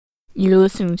You're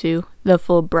listening to The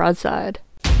Full Broadside.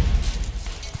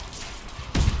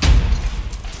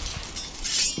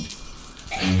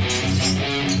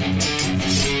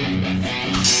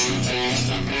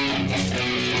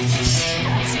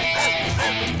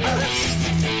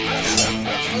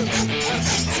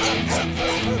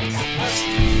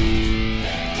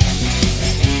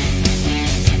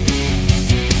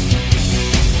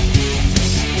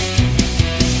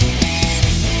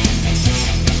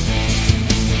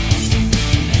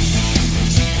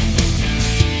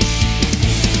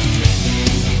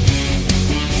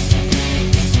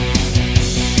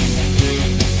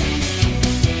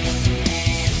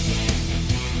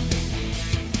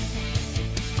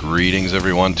 Greetings,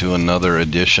 everyone, to another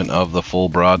edition of The Full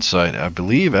Broadside, I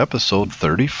believe episode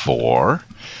 34.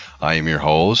 I am your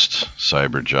host,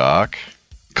 Cyberjock.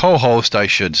 Co-host, I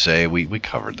should say. We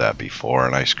covered that before,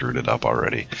 and I screwed it up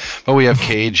already. But we have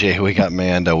KJ, we got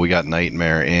Mando, we got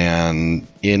Nightmare, and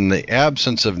in the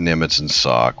absence of Nimitz and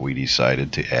Sock, we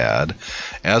decided to add,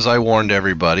 as I warned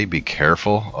everybody, be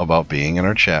careful about being in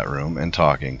our chat room and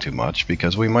talking too much,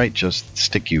 because we might just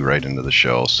stick you right into the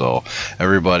show. So,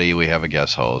 everybody, we have a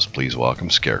guest host. Please welcome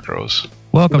Skarcrowz.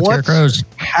 Welcome, What's Skarcrowz.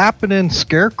 happening,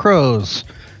 Skarcrowz?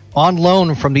 On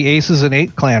loan from the Aces and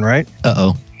Eight clan, right?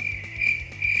 Uh-oh.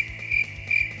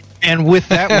 And with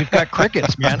that, we've got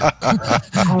crickets, man.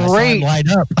 Great, Light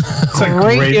up.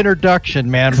 great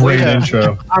introduction, man. Great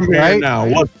intro. I'm here Right? now.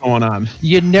 What's going on?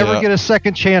 You never Yeah. get a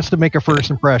second chance to make a first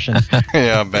impression,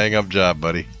 Yeah, bang up job,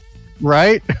 buddy.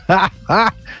 right? I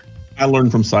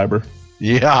learned from Cyber.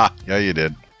 Yeah, you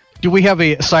did. Do we have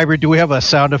a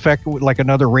sound effect, like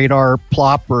another radar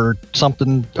plop or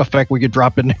something effect we could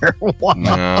drop in there? No,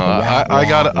 I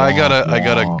got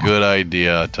a good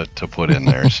idea to put in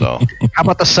there. So How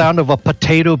about the sound of a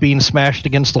potato being smashed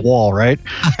against the wall, right?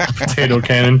 Potato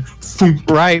cannon.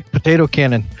 Right, potato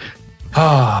cannon.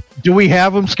 Do we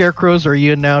have them, Skarcrowz? Are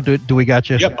you in now? Do we got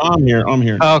you? Yep, I'm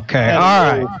here. Okay,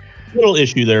 all right. Little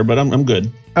issue there, but I'm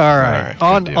good. All right.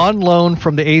 Good deal. On loan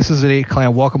from the Aces and Eight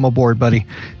clan. Welcome aboard, buddy.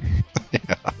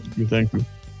 Thank you.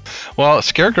 well,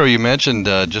 Scarecrow, you mentioned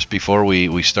just before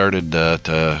we started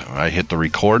I hit the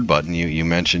record button. You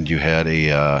mentioned you had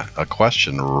a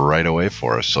question right away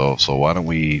for us. So why don't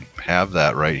we have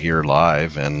that right here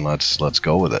live and let's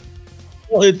go with it.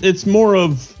 Well, it's more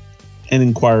of an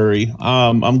inquiry.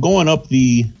 I'm going up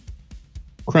the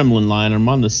Kremlin line. I'm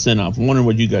on the Sinop. I'm wondering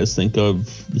what you guys think of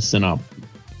the Sinop.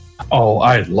 Oh,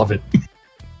 I love it.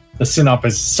 The Sinop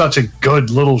is such a good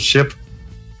little ship.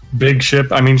 Big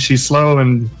ship. I mean, she's slow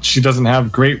and she doesn't have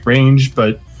great range,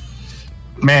 but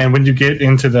man, when you get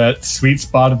into that sweet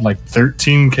spot of like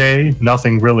 13K,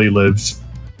 nothing really lives.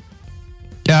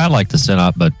 Yeah, I like the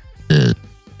Sinop, but the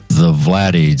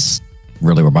Vladdy's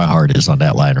really where my heart is on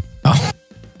that line right now.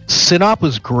 Sinop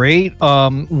was great.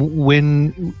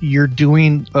 When you're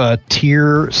doing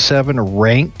tier 7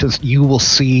 ranked, you will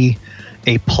see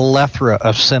a plethora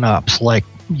of Sinops, like,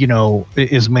 you know,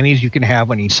 as many as you can have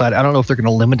on each side. I don't know if they're going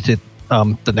to limit it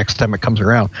the next time it comes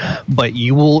around, but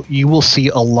you will see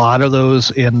a lot of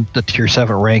those in the tier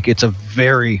 7 rank. It's a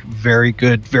very, very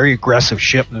good, very aggressive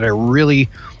ship that are really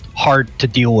hard to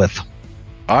deal with.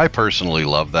 I personally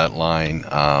love that line.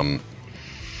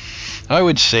 I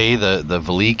would say the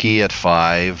Veliki at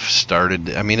 5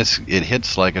 started. I mean, it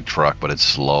hits like a truck, but it's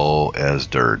slow as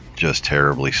dirt, just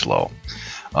terribly slow.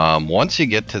 Once you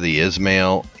get to the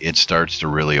Ismail, it starts to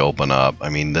really open up. I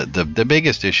mean, the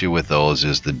biggest issue with those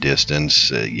is the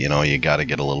distance. You got to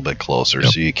get a little bit closer,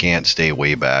 so you can't stay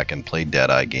way back and play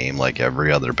Deadeye game like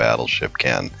every other battleship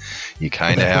can. You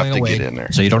kind of have to get in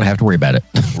there. So you don't have to worry about it.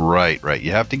 Right.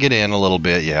 You have to get in a little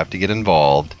bit. You have to get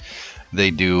involved. They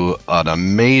do an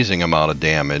amazing amount of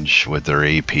damage with their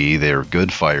AP. They're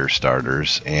good fire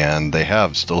starters, and they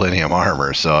have stellinium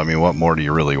armor. So, I mean, what more do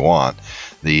you really want?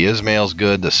 The Ismail's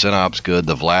good, the Sinop's good,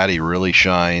 the Vladdy really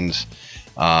shines.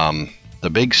 The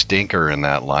big stinker in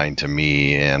that line to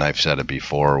me, and I've said it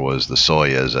before, was the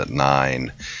Soyuz at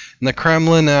 9. And the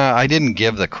Kremlin, I didn't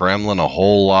give the Kremlin a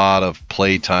whole lot of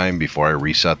play time before I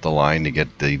reset the line to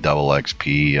get the double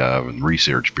XP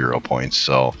Research Bureau points,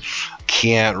 so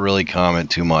can't really comment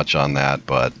too much on that,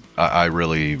 but I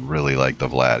really, really like the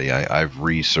Vladdy. I've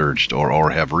researched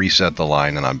or have reset the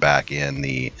line, and I'm back in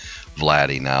the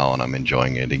Vladdy now, and I'm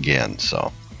enjoying it again.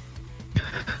 So,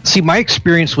 see, my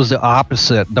experience was the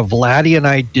opposite. The Vladdy and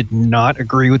I did not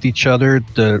agree with each other.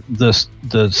 The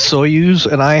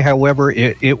Soyuz and I, however,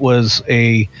 it was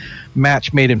a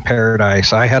match made in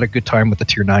paradise. I had a good time with the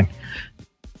tier 9.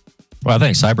 Well, I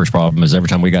think Cyber's problem is every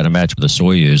time we got in a match with the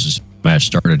Soyuz, match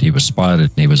started, he was spotted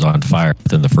and he was on fire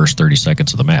within the first 30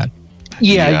 seconds of the match.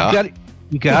 Yeah.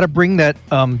 You got to bring that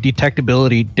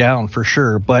detectability down for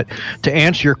sure. But to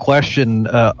answer your question,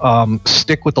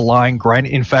 stick with the line, grind.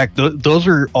 In fact, those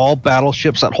are all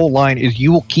battleships. That whole line is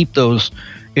you will keep those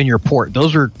in your port.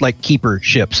 Those are like keeper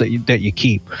ships that you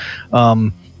keep.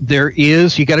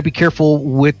 You got to be careful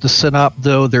with the Synop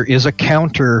though. There is a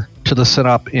counter to the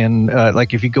Synop in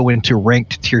like if you go into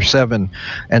ranked tier 7,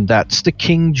 and that's the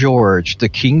King George. The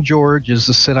King George is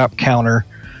the Synop counter.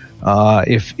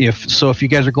 If you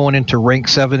guys are going into rank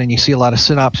 7 and you see a lot of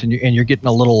Synops and you're getting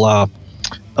a little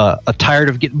tired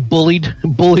of getting bullied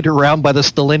around by the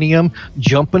Stellinium,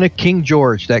 jump into King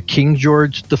George. That King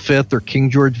George the Fifth or King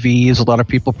George V, as a lot of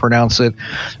people pronounce it.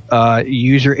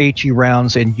 Use your HE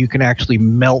rounds and you can actually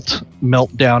melt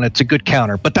down. It's a good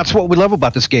counter. But that's what we love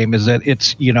about this game, is that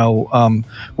it's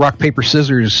rock paper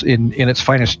scissors in its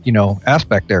finest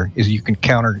aspect. There is you can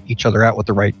counter each other out with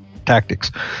the right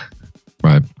tactics.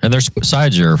 Right, and their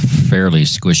sides are fairly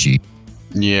squishy.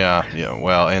 Yeah.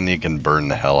 Well, and you can burn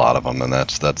the hell out of them, and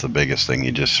that's the biggest thing.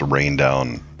 You just rain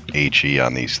down HE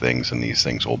on these things, and these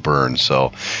things will burn.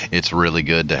 So it's really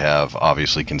good to have,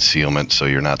 obviously, concealment, so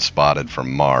you're not spotted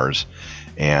from Mars.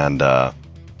 And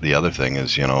the other thing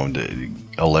is,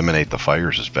 eliminate the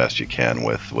fires as best you can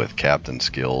with captain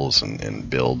skills and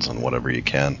builds and whatever you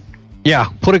can. Yeah,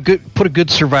 put a good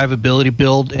survivability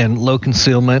build and low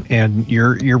concealment, and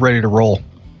you're ready to roll.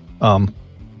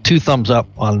 2 thumbs up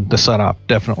on the Synop,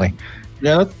 definitely.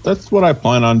 Yeah, that's what I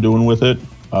plan on doing with it.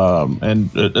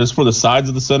 And as for the sides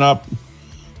of the Synop,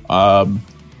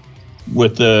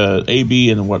 with the AB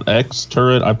and X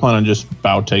turret, I plan on just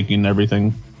bow taking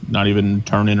everything, not even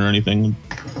turning or anything.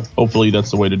 Hopefully that's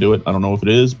the way to do it. I don't know if it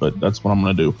is, but that's what I'm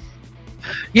going to do.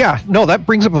 Yeah, no, that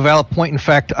brings up a valid point. In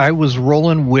fact, I was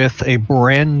rolling with a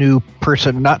brand new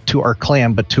person, not to our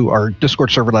clan, but to our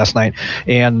Discord server last night.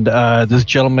 And this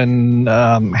gentleman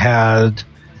had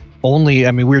only,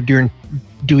 we were doing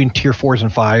tier 4s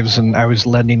and 5s, and I was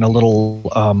lending a little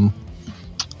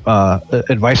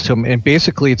advice to him. And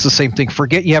basically, it's the same thing.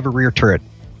 Forget you have a rear turret.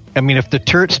 If the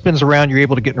turret spins around, you're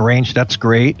able to get in range, that's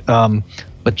great.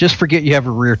 But just forget you have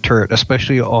a rear turret,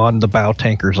 especially on the bow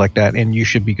tankers like that, and you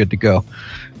should be good to go.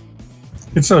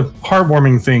 It's a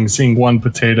heartwarming thing seeing one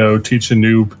potato teach a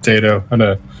new potato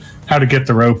how to get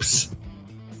the ropes.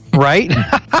 Right?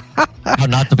 How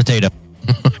not the potato.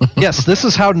 Yes, this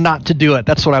is how not to do it.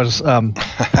 That's what I was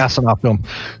passing off to him.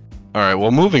 All right,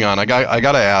 well, moving on. I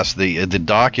got to ask, the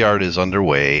Dockyard is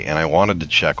underway, and I wanted to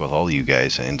check with all you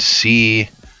guys and see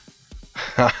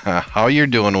how you're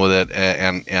doing with it,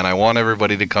 and I want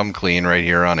everybody to come clean right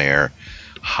here on air.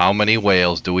 How many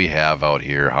whales do we have out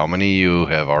here? How many of you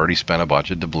have already spent a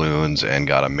bunch of doubloons and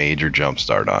got a major jump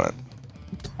start on it?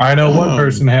 I know one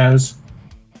person has.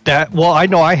 I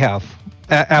know I have.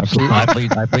 Absolutely. I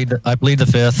plead the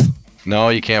 5th. No,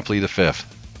 you can't plead the 5th.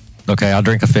 Okay, I'll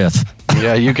drink a 5th.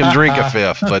 Yeah, you can drink a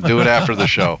 5th, but do it after the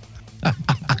show.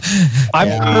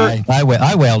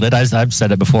 I whaled it. I've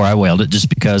said it before. I whaled it just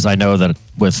because I know that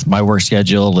with my work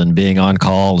schedule and being on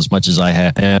call as much as I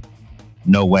have,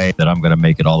 no way that I'm going to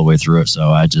make it all the way through it. So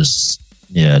I just,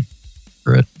 do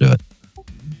it.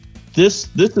 This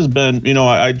has been,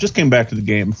 I just came back to the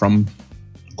game from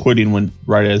quitting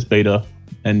right as beta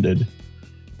ended,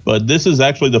 but this is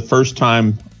actually the first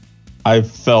time I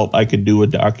felt I could do a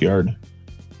Dockyard.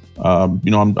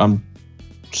 I'm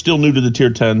still new to the tier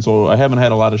 10, so I haven't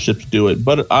had a lot of ships do it,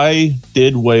 but I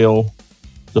did whale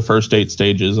the first 8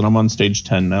 stages, and I'm on stage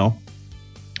 10 now.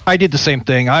 I did the same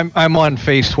thing. I'm on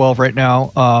phase 12 right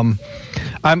now.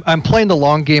 I'm playing the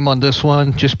long game on this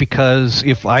one just because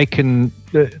if I can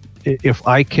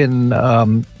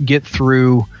get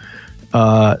through,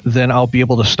 then I'll be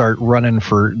able to start running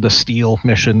for the steel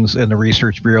missions in the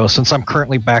research bureau, since I'm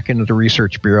currently back into the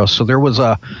research bureau. So there was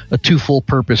a two-fold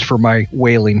purpose for my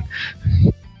whaling.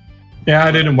 Yeah,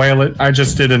 I didn't whale it. I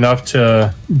just did enough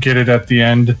to get it at the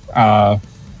end.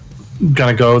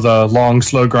 Gonna go the long,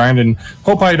 slow grind and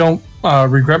hope I don't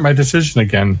regret my decision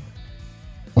again.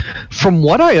 From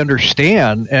what I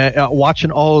understand,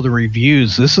 watching all of the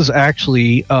reviews, this is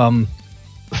actually,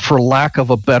 for lack of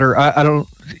a better,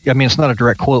 it's not a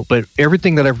direct quote, but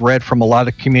everything that I've read from a lot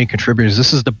of community contributors,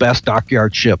 this is the best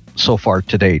Dockyard ship so far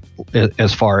to date,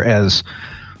 as far as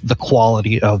the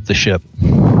quality of the ship.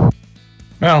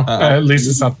 Well, at least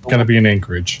it's not going to be in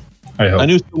Anchorage, I hope. I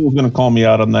knew someone was going to call me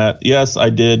out on that. Yes, I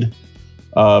did.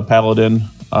 Paladin.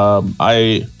 I'm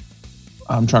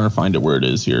trying to find it where it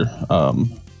is here.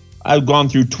 I've gone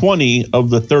through 20 of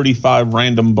the 35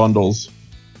 random bundles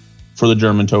for the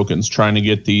German tokens, trying to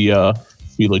get the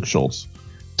Felix Schultz.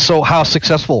 So how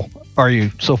successful are you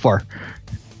so far?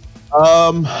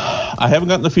 I haven't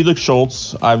gotten the Felix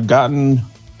Schultz. I've gotten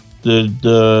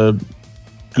the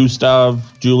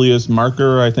Gustav Julius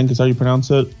Marker, I think is how you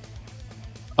pronounce it.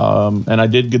 And I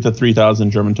did get the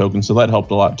 3,000 German tokens, so that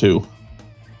helped a lot too.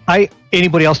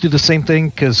 Anybody else do the same thing?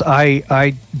 Because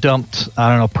I dumped, I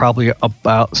don't know, probably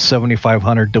about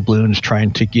 7,500 doubloons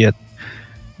trying to get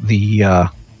the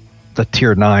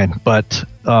tier 9, but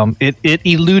it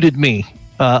eluded me.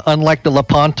 Unlike the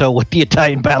Lepanto with the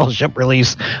Italian battleship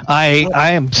release, I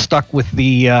am stuck with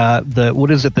the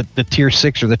what is it, the tier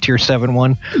 6 or the tier 7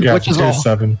 one? Yeah, which is tier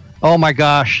 7. Oh my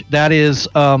gosh, that is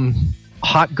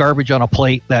hot garbage on a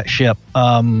plate, that ship.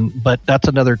 But that's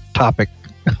another topic.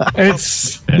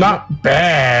 It's not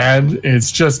bad.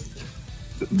 It's just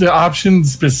the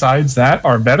options besides that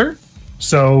are better.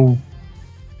 So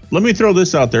let me throw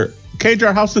this out there.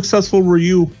 Kjar, how successful were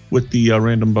you with the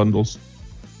random bundles?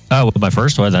 Oh, well, my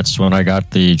first one, that's when I got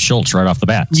the Schultz right off the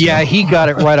bat. So. Yeah, he got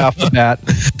it right off the bat.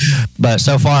 But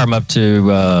so far, I'm up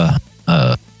to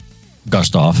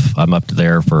Gustav. I'm up to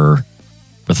there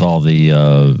with all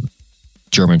the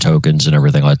German tokens and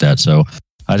everything like that. So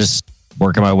I just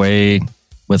working my way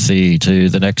to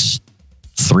the next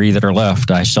 3 that are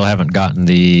left. I still haven't gotten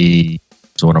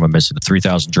so what am I missing? The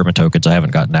 3,000 German tokens. I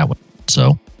haven't gotten that one.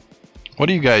 So. What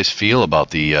do you guys feel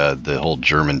about the whole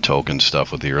German token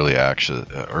stuff with the early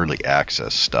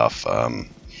access stuff?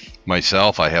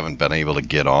 Myself, I haven't been able to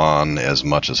get on as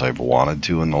much as I've wanted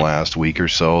to in the last week or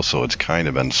so it's kind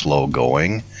of been slow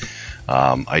going.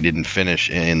 I didn't finish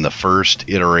in the first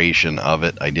iteration of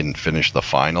it. I didn't finish the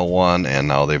final one, and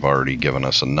now they've already given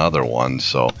us another one.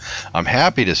 So I'm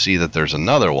happy to see that there's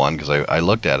another one, because I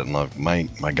looked at it and looked, my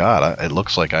God, it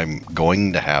looks like I'm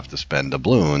going to have to spend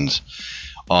doubloons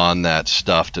on that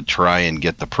stuff to try and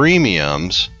get the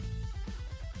premiums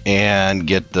and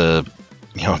get the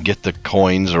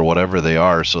coins or whatever they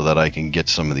are, so that I can get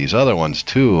some of these other ones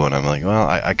too. And I'm like, well,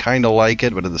 I kind of like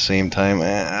it, but at the same time,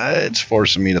 it's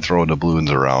forcing me to throw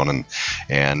doubloons around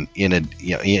and in a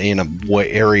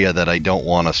area that I don't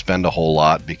want to spend a whole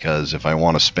lot, because if I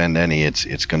want to spend any,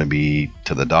 it's going to be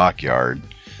to the Dockyard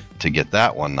to get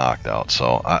that one knocked out.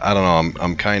 So I don't know.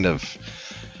 I'm kind of.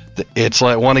 It's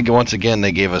like once again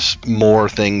they gave us more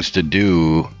things to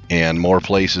do and more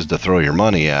places to throw your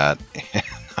money at.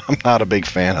 I'm not a big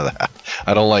fan of that.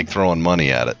 I don't like throwing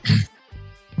money at it.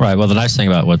 Right. Well, the nice thing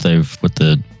about with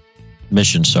the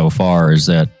mission so far is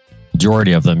that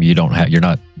majority of them you're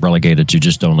not relegated to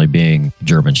just only being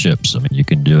German ships. I mean, you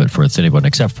can do it for anyone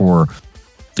except for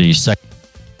the second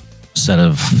set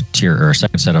of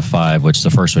 5, which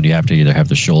the first one you have to either have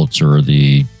the Schultz or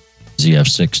the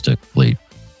ZF6 to complete.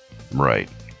 Right.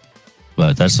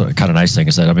 But that's the kind of nice thing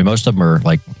is that, I mean, most of them are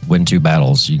like win 2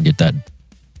 battles. You can get that,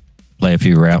 play a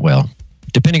few rounds. Well,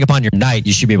 depending upon your knight,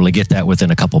 you should be able to get that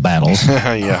within a couple battles.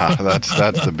 Yeah,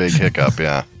 that's the big hiccup,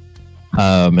 yeah.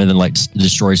 And then like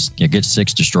get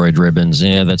 6 destroyed ribbons.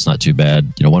 Yeah, that's not too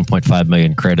bad. 1.5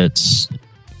 million credits.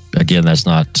 Again, that's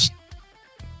not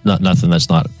nothing that's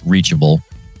not reachable.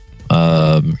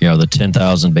 The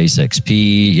 10,000 base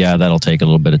XP. Yeah, that'll take a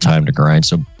little bit of time to grind.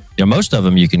 So, most of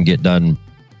them you can get done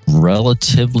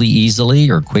relatively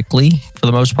easily or quickly for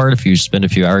the most part if you spend a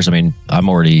few hours. I mean,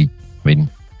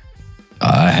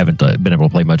 I haven't been able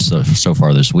to play much so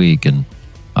far this week, and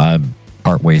I'm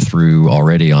partway through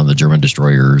already on the German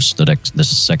destroyers.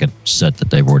 This second set that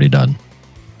they've already done.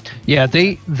 Yeah,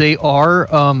 they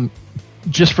are.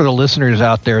 Just for the listeners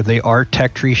out there, they are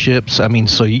tech tree ships. I mean,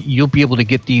 so you'll be able to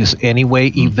get these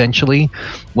anyway eventually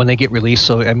when they get released.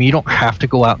 So, I mean, you don't have to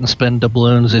go out and spend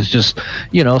doubloons. It's just,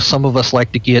 some of us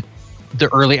like to get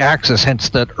the early access, hence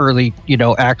that early,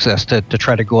 access to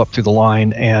try to go up through the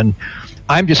line. And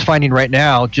I'm just finding right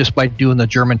now, just by doing the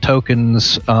German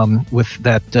tokens with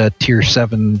that tier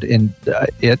 7 in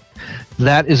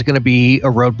that is going to be a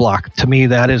roadblock to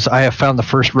me. I have found the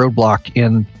first roadblock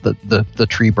in the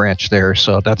tree branch there.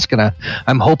 So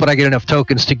I'm hoping I get enough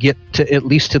tokens to get to at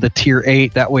least to the tier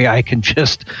 8. That way I can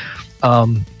just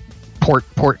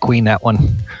port queen that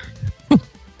one.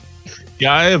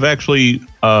 Yeah, I have actually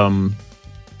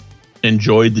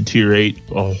enjoyed the tier 8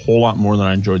 a whole lot more than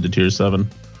I enjoyed the tier 7.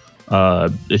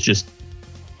 It's just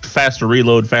faster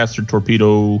reload, faster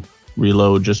torpedo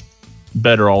reload, just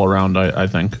better all around, I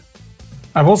think.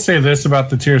 I will say this about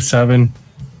the tier 7.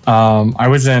 I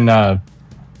was in a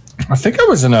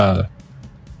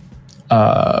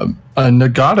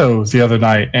Nagato the other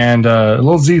night, and a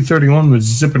little Z31 was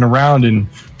zipping around and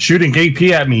shooting AP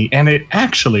at me, and it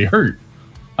actually hurt.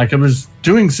 Like, it was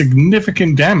doing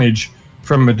significant damage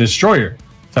from a destroyer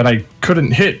that I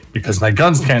couldn't hit because my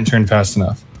guns can't turn fast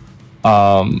enough.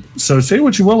 So say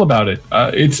what you will about it.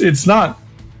 It's not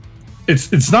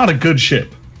a good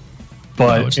ship,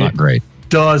 but no, it's not great.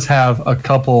 does have a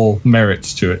couple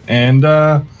merits to it, and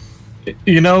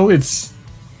it's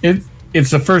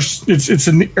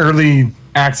an early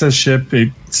access ship.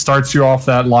 It starts you off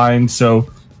that line, so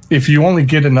if you only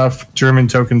get enough German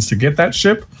tokens to get that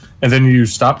ship, and then you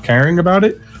stop caring about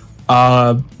it,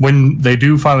 when they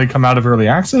do finally come out of early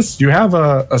access, you have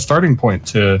a starting point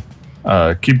to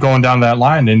keep going down that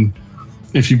line. And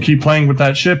if you keep playing with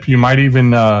that ship, you might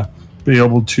even be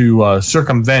able to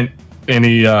circumvent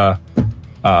any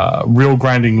real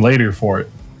grinding later for it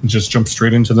and just jump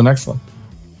straight into the next one.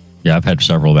 Yeah, I've had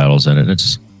several battles in it.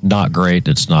 It's not great.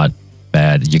 It's not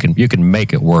bad. You can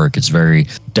make it work. It's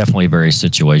definitely very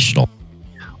situational.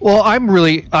 Well, I'm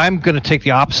going to take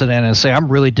the opposite end and say I'm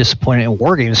really disappointed in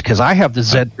Wargames because I have the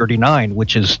Z39,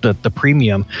 which is the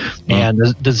premium, and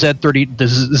the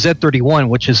Z31,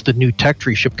 which is the new tech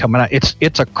tree ship coming out.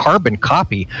 It's a carbon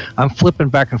copy. I'm flipping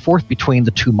back and forth between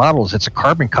the two models. It's a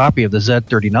carbon copy of the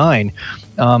Z39.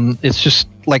 It's just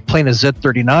like playing a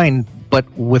Z39, but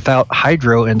without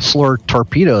hydro and slower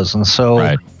torpedoes, and so.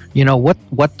 Right. You know what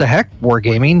the heck,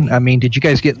 Wargaming? I mean, did you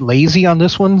guys get lazy on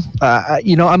this one?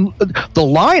 I'm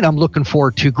looking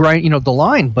forward to grind. The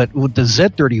line, but with the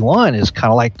Z31 is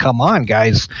kind of like, come on,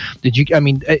 guys.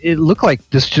 It looked like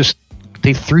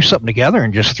they threw something together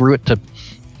and just threw it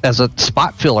as a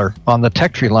spot filler on the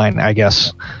tech tree line, I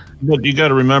guess. But you got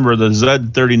to remember the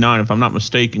Z39, if I'm not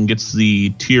mistaken, gets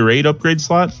the tier 8 upgrade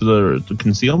slot for the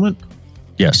concealment.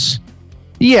 Yes.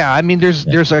 Yeah, I mean, there's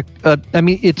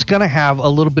it's going to have a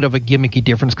little bit of a gimmicky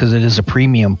difference because it is a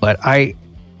premium, but I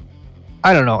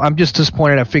don't know. I'm just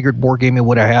disappointed. I figured Wargaming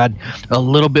would have had a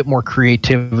little bit more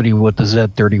creativity with the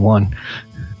Z31.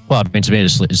 Well, I mean, to me,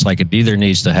 it's like it either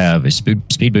needs to have a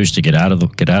speed boost to get out of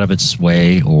its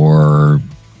way, or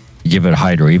give it a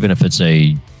hydro, even if it's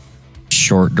a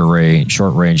short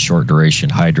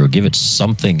duration hydro. Give it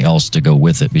something else to go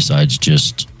with it besides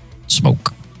just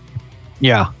smoke.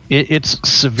 Yeah, it's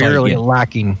severely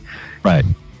lacking. Right.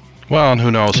 Well, and who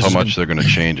knows how much they're going to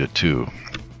change it too.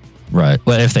 Right.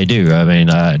 Well, if they do, I mean,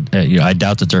 I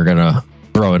doubt that they're going to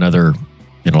throw another,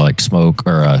 like smoke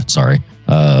or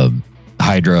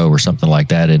hydro or something like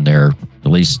that in there. At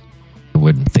least I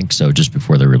wouldn't think so just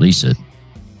before they release it.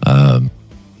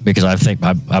 Because I think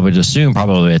I would assume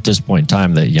probably at this point in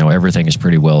time that everything is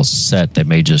pretty well set. They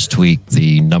may just tweak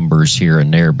the numbers here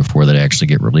and there before they actually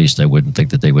get released. I wouldn't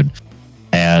think that they would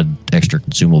add extra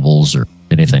consumables or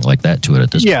anything like that to it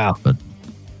at this point. But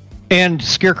and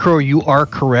Skarcrowz, you are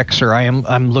correct, sir.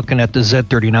 I'm looking at the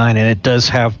Z39, and it does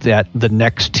have the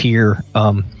next tier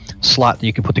slot that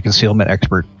you can put the concealment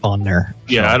expert on there.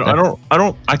 Yeah, so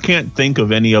I can't think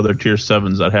of any other tier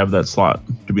 7s that have that slot,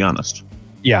 to be honest.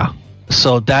 Yeah.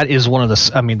 So that is one of the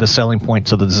selling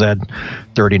points of the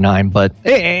Z39. But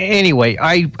anyway,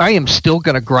 I am still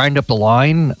going to grind up the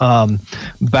line.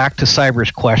 Back to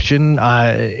Cyber's question,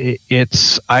 the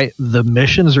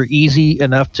missions are easy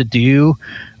enough to do.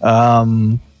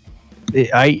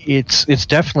 It's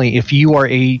definitely, if you are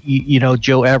a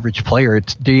Joe average player,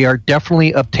 they are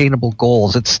definitely obtainable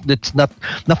goals. It's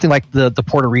nothing like the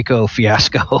Puerto Rico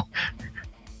fiasco.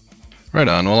 Right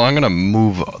on. Well, I'm going to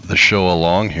move the show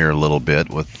along here a little bit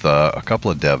with a couple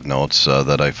of dev notes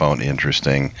that I found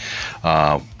interesting.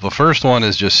 The first one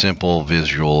is just simple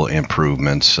visual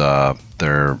improvements.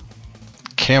 Their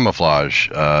camouflage,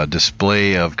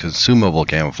 display of consumable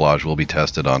camouflage will be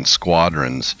tested on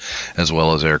squadrons as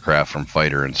well as aircraft from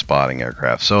fighter and spotting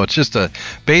aircraft. So it's just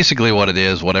basically what it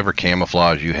is, whatever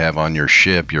camouflage you have on your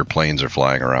ship, your planes are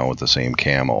flying around with the same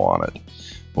camo on it.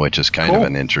 Which is kind of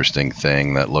an interesting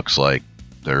thing that looks like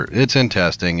it's in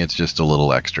testing. It's just a little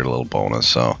bonus.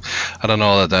 So I don't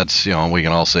know that's, we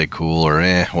can all say cool or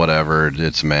whatever.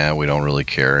 It's we don't really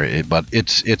care. But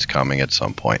it's coming at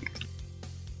some point.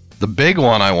 The big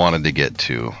one I wanted to get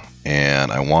to,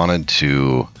 and I wanted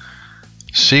to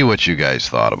see what you guys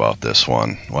thought about this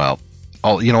one. Well,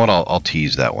 I'll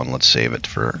tease that one. Let's save it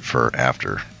for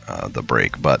after the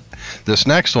break. But this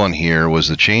next one here was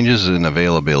the changes in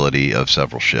availability of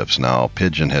several ships. Now,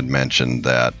 Pigeon had mentioned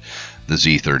that the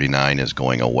Z39 is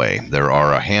going away. There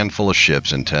are a handful of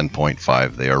ships in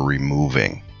 10.5 they are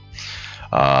removing.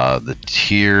 The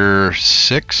Tier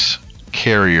 6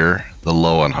 Carrier, the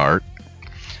Lowenhart,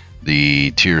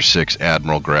 the Tier 6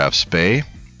 Admiral Graf Spee,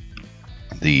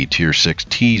 the Tier 6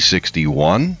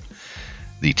 T61,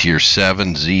 the Tier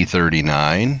 7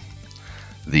 Z39,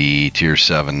 the Tier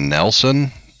 7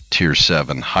 Nelson, Tier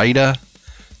 7 Haida,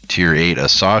 Tier 8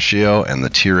 Asashio, and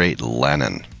the Tier 8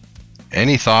 Lenin.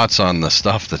 Any thoughts on the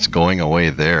stuff that's going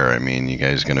away there? I mean, you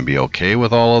guys going to be okay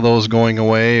with all of those going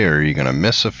away, or are you going to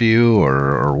miss a few,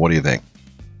 or what do you think?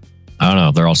 I don't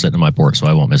know. They're all sitting in my port, so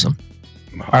I won't miss them.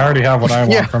 I already have what I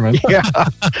want from it. Yeah.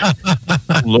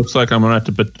 Looks like I'm gonna have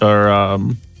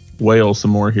to whale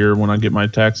some more here when I get my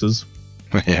taxes.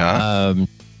 Yeah. I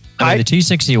mean, the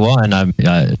T-61.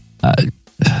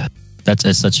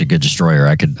 It's such a good destroyer.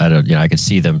 I could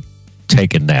see them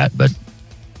taking that, but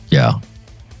yeah.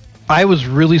 I was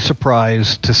really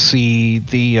surprised to see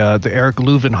the Eric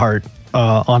Löwenhardt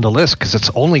on the list because it's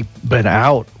only been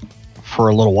out for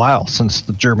a little while since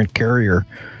the German carrier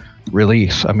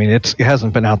release. I mean, it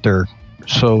hasn't been out there,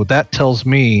 so that tells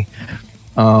me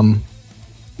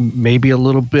maybe a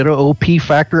little bit of OP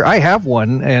factor. I have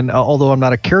one, and although I'm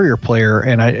not a carrier player,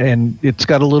 and it's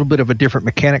got a little bit of a different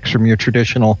mechanics from your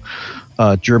traditional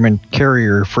German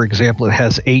carrier. For example, it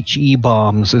has HE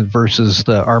bombs versus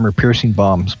the armor piercing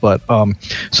bombs. But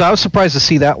so I was surprised to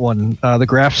see that one. The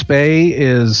Graf Spee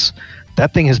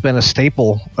that thing has been a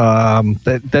staple.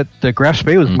 The Graf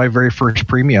Spee was my very first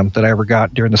premium that I ever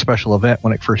got during the special event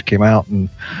when it first came out. And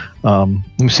let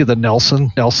me see the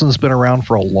Nelson. Nelson's been around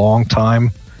for a long time.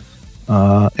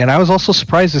 And I was also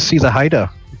surprised to see the Haida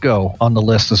go on the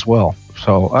list as well.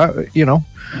 So,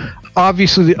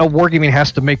 obviously a wargaming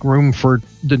has to make room for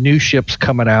the new ships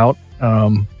coming out.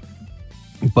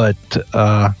 But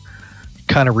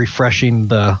kind of refreshing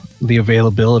the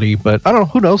availability. But I don't know,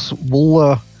 who knows?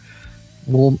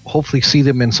 We'll hopefully see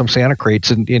them in some Santa crates.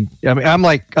 And I mean, I'm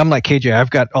like KJ. I've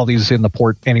got all these in the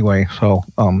port anyway. So,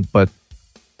 but.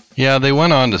 Yeah, they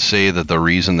went on to say that the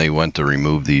reason they went to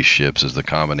remove these ships is the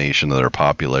combination of their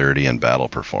popularity and battle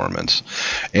performance.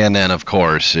 And then, of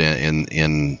course,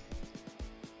 in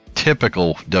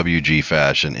typical WG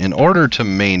fashion, in order to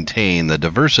maintain the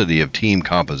diversity of team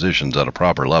compositions at a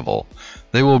proper level,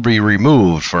 they will be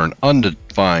removed for an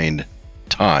undefined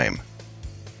time,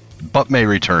 but may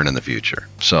return in the future.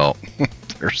 So,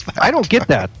 there's that. I don't get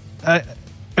that.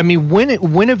 I mean,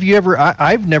 when have you ever?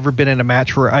 I've never been in a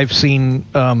match where I've seen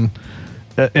an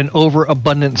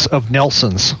overabundance of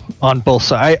Nelsons on both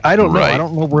sides. I don't know. I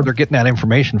don't know where they're getting that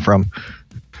information from.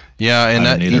 Yeah,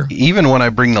 and even when I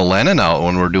bring the Lenin out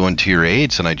when we're doing tier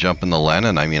 8s and I jump in the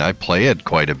Lenin, I mean, I play it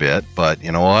quite a bit, but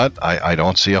you know what? I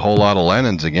don't see a whole lot of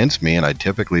Lenins against me, and I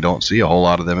typically don't see a whole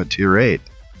lot of them at tier 8.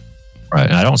 Right,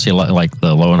 and I don't see a lot like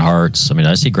the Löwenhardts. I mean,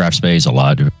 I see Graf Spees a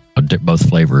lot, both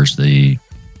flavors, the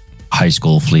high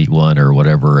school fleet one or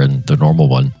whatever and the normal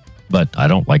one, but I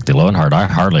don't like the Löwenhardt. I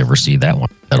hardly ever see that one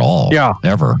at all. Yeah,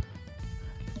 ever.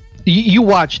 You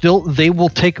watch, they will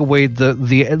take away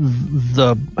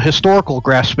the historical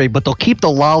Graf Spee, but they'll keep the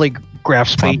lolly Graf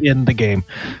Spee in the game.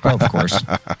 Well, of course.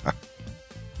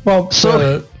 Well,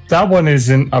 so that one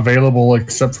isn't available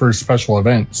except for special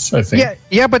events, I think.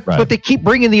 Yeah, but they keep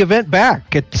bringing the event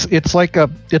back. It's like a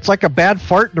bad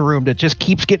fart in the room that just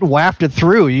keeps getting wafted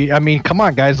through. I mean, come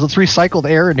on, guys, let's recycle the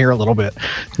air in here a little bit.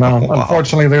 Well,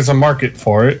 unfortunately, there's a market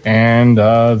for it, and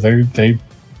they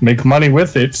make money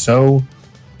with it. So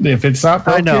if it's not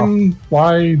broken,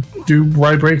 why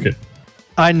break it?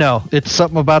 I know it's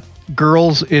something about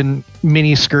girls in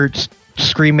mini skirts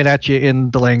screaming at you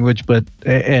in the language, but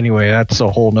anyway, that's a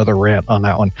whole nother rant on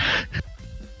that one.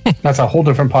 That's a whole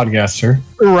different podcast, sir.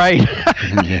 Right.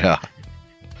 Yeah.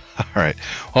 All right.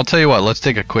 Well, I'll tell you what, let's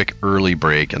take a quick early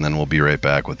break and then we'll be right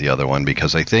back with the other one,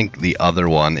 because I think the other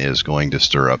one is going to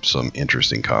stir up some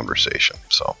interesting conversation.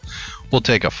 So we'll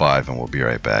take a 5 and we'll be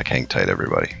right back. Hang tight,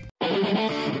 everybody.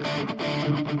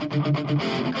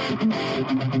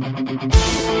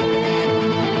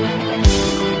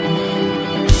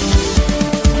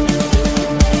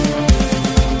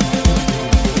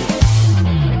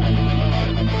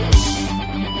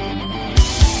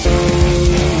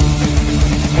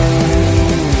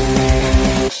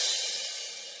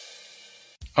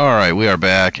 All right, we are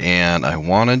back, and I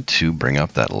wanted to bring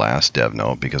up that last dev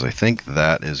note because I think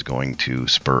that is going to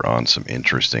spur on some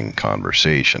interesting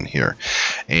conversation here.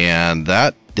 And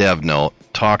that dev note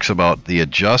talks about the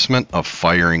adjustment of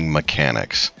firing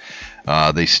mechanics.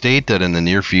 They state that in the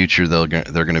near future they're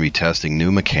going to be testing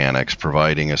new mechanics,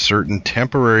 providing a certain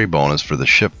temporary bonus for the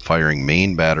ship firing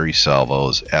main battery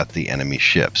salvos at the enemy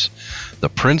ships. The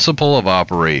principle of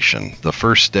operation: the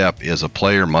first step is a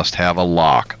player must have a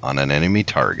lock on an enemy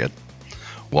target.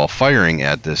 While firing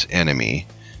at this enemy,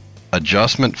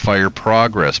 adjustment fire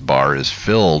progress bar is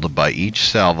filled by each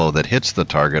salvo that hits the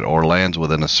target or lands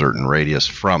within a certain radius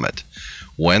from it.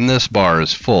 When this bar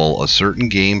is full, a certain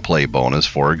gameplay bonus,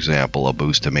 for example, a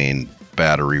boost to main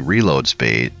battery reload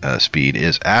speed,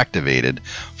 is activated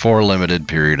for a limited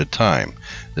period of time.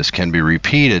 This can be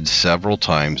repeated several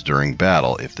times during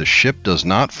battle. If the ship does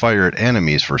not fire at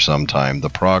enemies for some time, the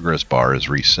progress bar is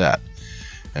reset.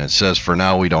 And it says, for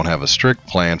now, we don't have a strict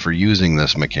plan for using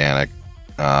this mechanic,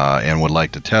 and would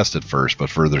like to test it first, but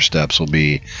further steps will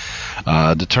be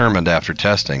determined after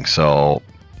testing. So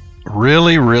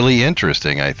really, really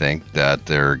interesting, I think, that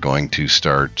they're going to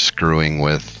start screwing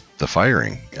with the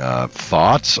firing.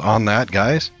 Thoughts on that,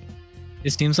 guys?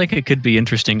 It seems like it could be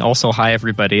interesting. Also, hi,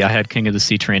 everybody. I had King of the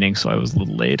Sea training, so I was a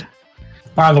little late.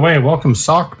 By the way, welcome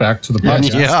Sock back to the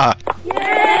podcast. Yeah.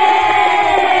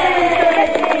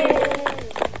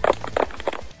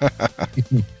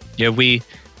 Yeah,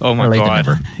 oh my More late than god,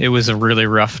 ever. it was a really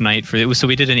rough night for it. So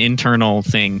we did an internal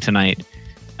thing tonight,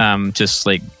 just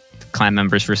like clan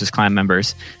members versus clan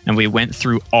members, and we went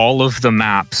through all of the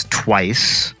maps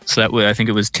twice. So that way, I think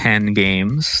it was 10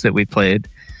 games that we played.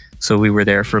 So we were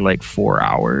there for like 4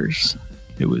 hours.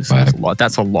 It was a lot.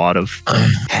 That's a lot of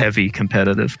heavy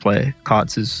competitive play.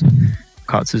 COTS is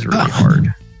really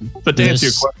hard. But to answer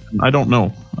your question, I don't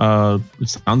know. It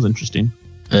sounds interesting.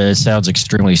 It sounds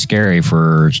extremely scary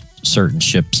for certain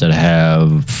ships that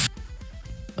have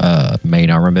main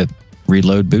armament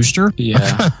reload booster.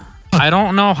 Yeah. I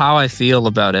don't know how I feel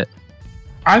about it.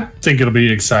 I think it'll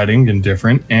be exciting and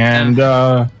different, and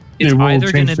It's it will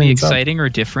either going change to be things up. exciting or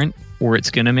different, or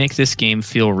it's going to make this game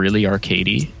feel really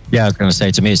arcadey. Yeah, I was going to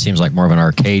say, to me, it seems like more of an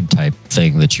arcade type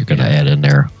thing that you're going to add in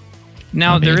there.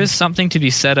 Now, I mean- there is something to be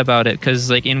said about it, because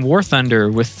like in War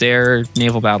Thunder, with their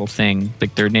naval battle thing,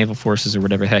 like their naval forces or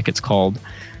whatever the heck it's called,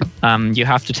 you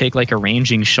have to take like a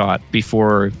ranging shot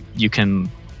before you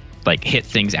can like hit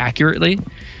things accurately.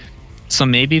 So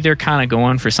maybe they're kind of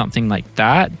going for something like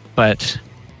that, but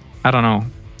I don't know.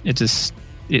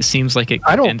 It seems like it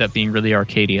could end up being really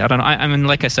arcadey. I don't know. I mean,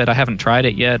 like I said, I haven't tried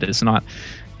it yet. It's not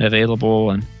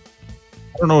available, and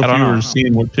I don't know if you were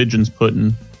seeing what Pigeon's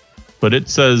putting, but it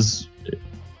says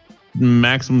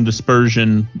maximum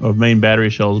dispersion of main battery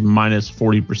shells minus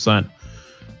 40%.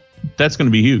 That's going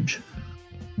to be huge.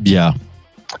 Yeah.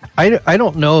 I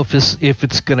don't know if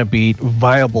it's going to be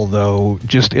viable, though,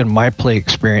 just in my play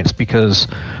experience, because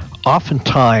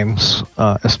oftentimes,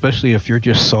 especially if you're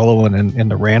just soloing in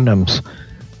the randoms,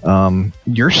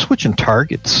 you're switching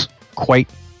targets quite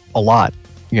a lot.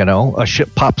 You know, a ship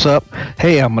pops up.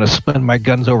 Hey, I'm going to spin my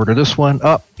guns over to this one.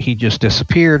 Oh, he just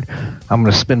disappeared. I'm going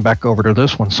to spin back over to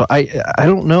this one. So I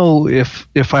don't know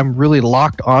if I'm really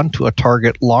locked onto a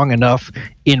target long enough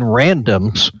in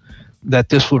randoms that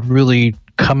this would really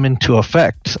come into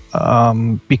effect.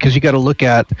 Because you got to look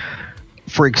at,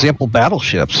 for example,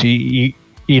 battleships.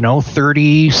 You know,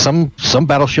 30 some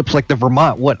battleships like the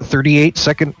Vermont,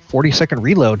 38-second, 40-second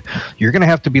reload. You're going to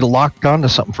have to be locked onto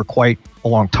something for quite a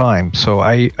long time. So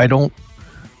I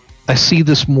see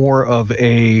this more of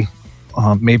a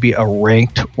maybe a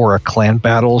ranked or a clan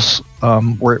battles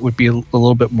where it would be a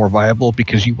little bit more viable,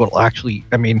 because you will actually,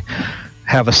 I mean,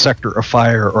 have a sector of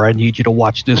fire, or I need you to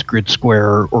watch this grid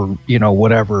square, or you know,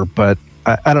 whatever. But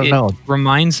I don't know.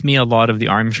 Reminds me a lot of the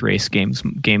arms race game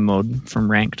mode from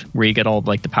Ranked, where you get all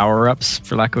like the power ups,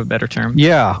 for lack of a better term.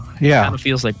 Yeah. Kind of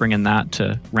feels like bringing that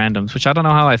to randoms, which I don't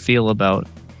know how I feel about.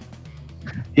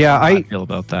 Yeah, I feel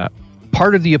about that.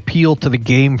 Part of the appeal to the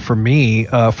game for me,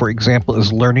 for example,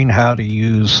 is learning how to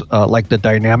use like the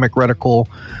dynamic reticle,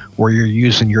 where you're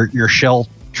using your shell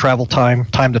travel time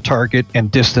to target, and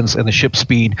distance, and the ship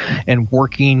speed, and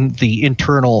working the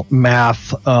internal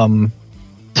math.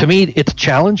 To me, it's a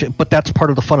challenge, but that's part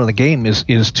of the fun of the game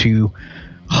is to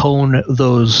hone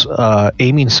those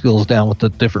aiming skills down with the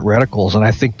different reticles. And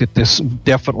I think that this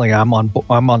definitely, I'm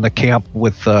on the camp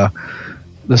with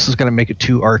this is going to make it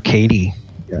too arcadey.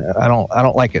 I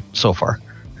don't like it so far.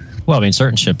 Well, I mean,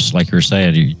 certain ships, like you're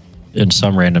saying, in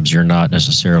some randoms, you're not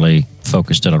necessarily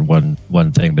focused in on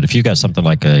one thing. But if you got something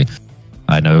like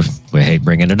I know we hate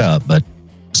bringing it up, but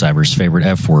Cyber's favorite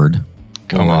F word.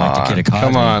 Come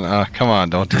on,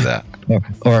 don't do that.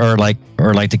 Or like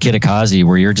the Kitakazi,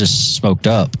 where you're just smoked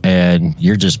up and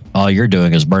all you're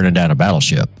doing is burning down a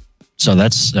battleship. So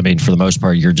that's, I mean, for the most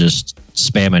part, you're just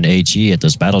spamming HE at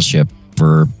this battleship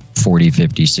for 40,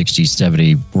 50, 60,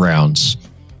 70 rounds.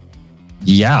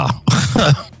 Yeah.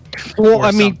 Well, Or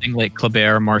I mean, something like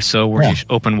Kleber or Marceau, where you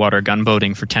open water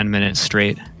gunboating for 10 minutes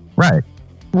straight.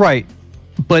 Right.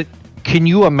 But can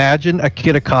you imagine a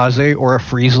Kitakaze or a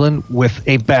Friesland with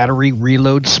a battery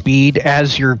reload speed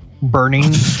as you're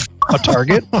burning a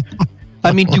target?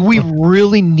 I mean, do we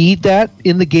really need that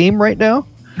in the game right now?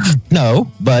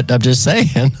 No, but I'm just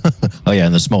saying. Oh yeah,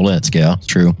 and the Smolensk, yeah,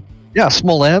 true. Yeah,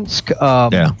 Smolensk.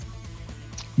 Yeah.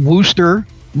 Worcester,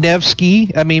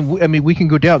 Nevsky. I mean, we can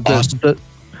go down.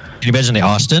 Can you imagine the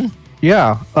Austin?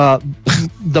 Yeah,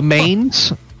 the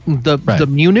Mainz, the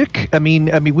Munich. I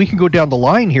mean, we can go down the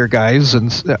line here, guys.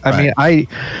 And I mean,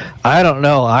 I don't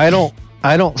know. I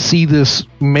don't see this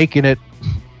making it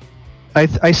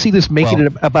I see this making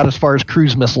it about as far as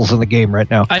cruise missiles in the game right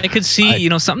now. I could see,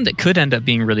 something that could end up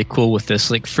being really cool with this.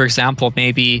 Like, for example,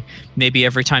 maybe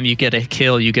every time you get a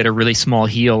kill, you get a really small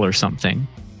heal or something.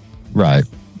 Right.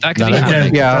 That could be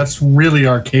happening. Yeah, that's really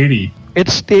arcadey.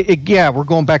 We're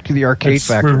going back to the arcade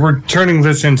factor. We're turning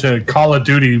this into Call of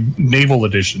Duty Naval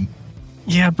Edition.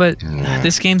 Yeah, but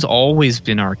this game's always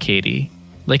been arcadey.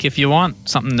 Like, if you want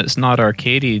something that's not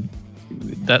arcadey,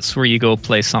 that's where you go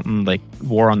play something like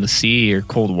War on the Sea or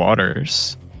Cold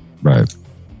Waters. Right.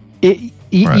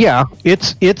 Yeah,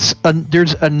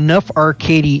 there's enough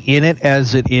arcadey in it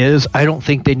as it is. I don't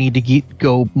think they need to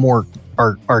go more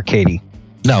arcadey.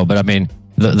 No, but I mean,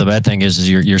 the bad thing is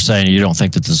you're saying you don't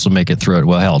think that this will make it through it.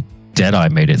 Well, hell, Deadeye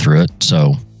made it through it,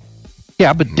 so.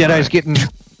 Yeah, but Deadeye's getting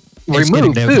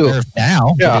removed getting too.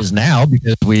 Now, yeah. It is now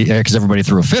because everybody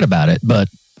threw a fit about it, but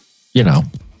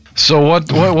So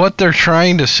what they're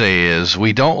trying to say is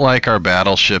we don't like our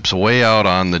battleships way out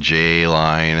on the J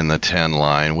line and the 10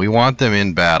 line. We want them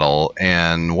in battle,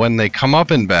 and when they come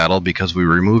up in battle, because we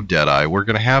removed Deadeye, we're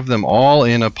going to have them all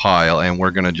in a pile, and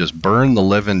we're going to just burn the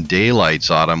living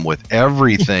daylights on them with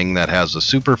everything that has a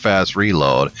super fast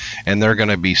reload, and they're going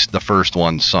to be the first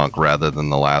one sunk rather than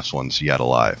the last ones yet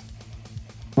alive.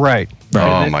 Right.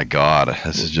 Oh my God,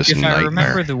 this is just a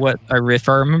nightmare. If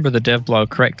I remember the dev blog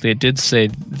correctly, it did say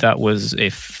that was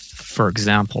for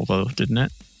example, though, didn't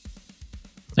it?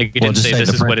 Like, it didn't say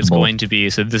this is what it's going to be.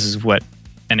 So this is what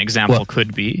an example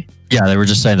could be. Yeah, they were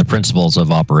just saying the principles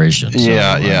of operation. So,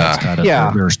 that's kind of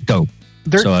their scope.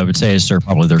 So I would say it's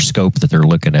probably their scope that they're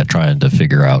looking at trying to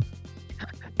figure out.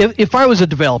 If I was a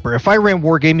developer, if I ran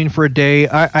Wargaming for a day,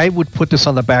 I would put this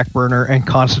on the back burner and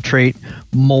concentrate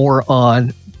more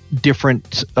on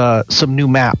different some new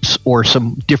maps or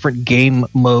some different game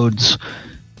modes.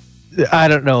 I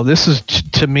don't know. This is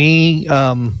to me,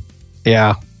 I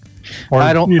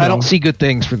don't see good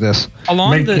things for this.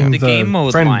 Along the game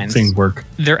mode lines, work.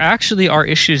 There actually are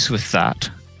issues with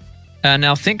that.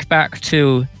 Now think back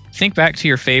to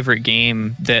your favorite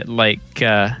game that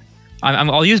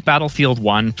I'll use Battlefield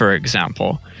 1 for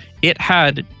example. It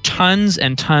had tons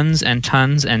and tons and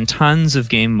tons and tons of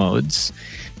game modes.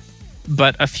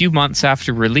 But a few months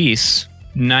after release,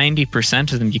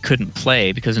 90% of them you couldn't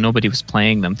play because nobody was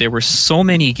playing them. There were so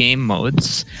many game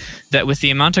modes that with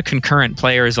the amount of concurrent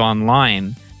players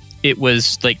online, it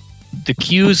was like the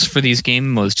queues for these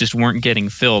game modes just weren't getting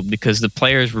filled because the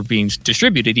players were being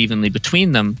distributed evenly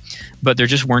between them, but there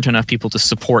just weren't enough people to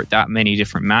support that many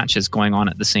different matches going on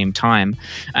at the same time.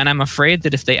 And I'm afraid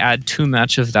that if they add too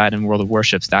much of that in World of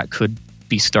Warships, that could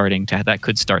start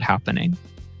happening.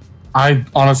 I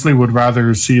honestly would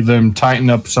rather see them tighten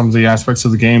up some of the aspects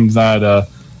of the game that are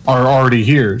already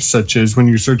here, such as when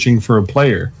you're searching for a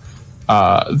player.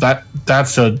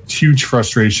 That's a huge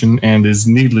frustration and is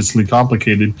needlessly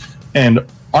complicated and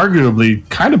arguably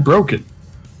kind of broken.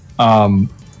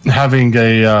 Having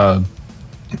that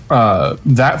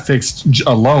fixed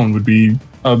alone would be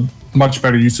a much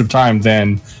better use of time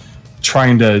than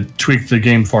trying to tweak the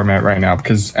game format right now,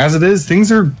 because as it is, things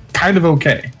are kind of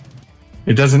okay.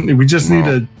 It doesn't. We just need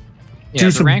to do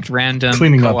some ranked random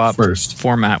cleaning co-op up first.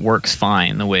 Format works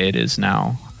fine the way it is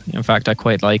now. In fact, I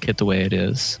quite like it the way it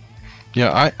is.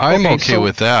 Yeah, I'm okay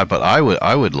with that, but I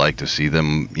would like to see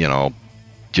them,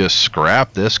 just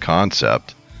scrap this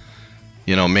concept.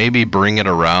 Maybe bring it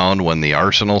around when the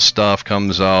Arsenal stuff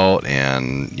comes out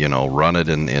and, run it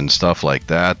in stuff like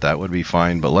that. That would be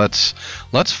fine. But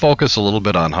let's focus a little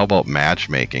bit on how about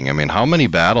matchmaking. I mean, how many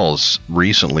battles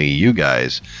recently, you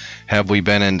guys, have we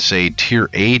been in, say, tier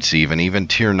 8s, even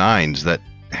tier 9s, that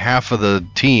half of the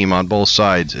team on both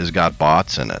sides has got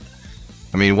bots in it?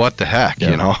 I mean, what the heck,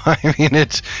 I mean,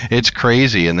 it's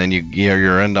crazy. And then you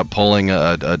end up pulling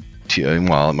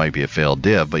well, it might be a failed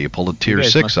div, but you pull a tier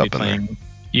 6 up in there.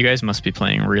 You guys must be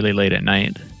playing really late at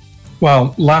night.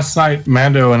 Well, last night,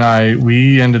 Mando and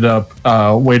we ended up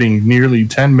waiting nearly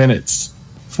 10 minutes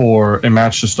for a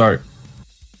match to start.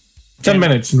 10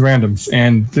 minutes in randoms,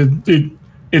 and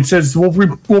it says we'll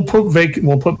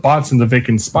put bots in the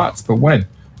vacant spots, but when?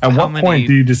 At what point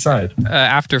do you decide?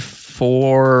 After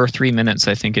 3 minutes,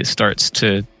 I think it starts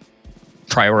to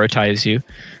prioritize you.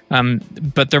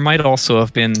 But there might also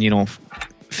have been,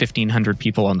 1,500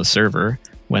 people on the server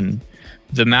when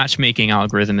the matchmaking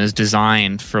algorithm is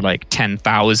designed for like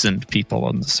 10,000 people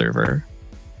on the server.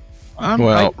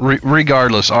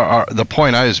 Regardless, the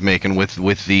point I was making with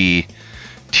the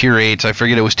tier 8s, I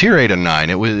forget, it was tier 8 and 9.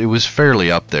 It was fairly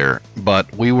up there,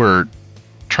 but we were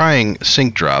trying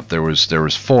sync drop. There was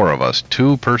 4 of us,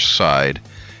 2 per side,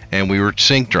 and we were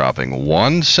sync dropping.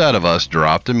 One set of us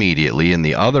dropped immediately, and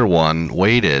the other one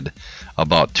waited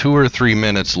about 2 or 3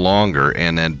 minutes longer,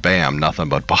 and then bam, nothing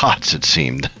but bots, it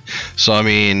seemed. So I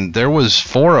mean, there was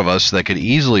 4 of us that could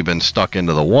easily been stuck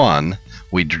into the one.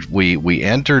 We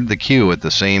entered the queue at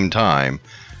the same time,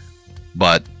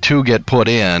 but 2 get put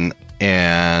in,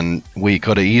 and we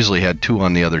could have easily had 2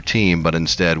 on the other team, but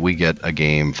instead we get a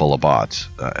game full of bots.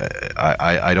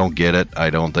 I don't get it. I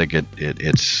don't think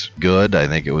it's good. I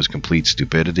think it was complete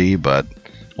stupidity, but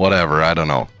whatever. I don't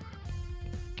know.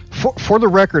 For the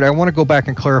record, I want to go back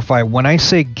and clarify. When I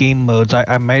say game modes,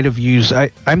 I might have used.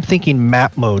 I'm thinking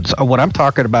map modes. What I'm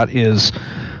talking about is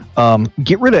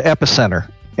get rid of Epicenter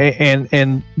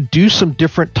and do some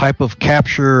different type of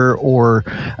capture. Or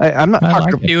I'm not. I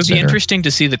like talking It would be interesting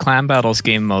to see the clan battles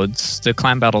game modes, the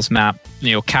clan battles map.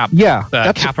 Cap. Yeah,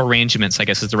 cap arrangements, I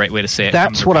guess is the right way to say it.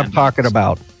 That's what I'm talking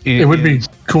about. It would be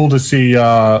cool to see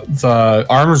the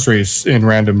arms race in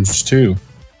randoms too,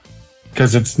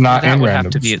 because it's not That in would randoms.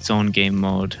 have to be its own game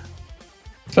mode.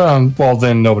 Well,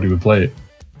 then nobody would play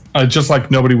it. Just like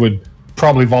nobody would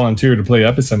probably volunteer to play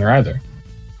Epicenter either.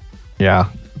 Yeah,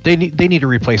 they need to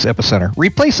replace Epicenter.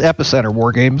 Replace Epicenter,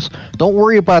 War Games. Don't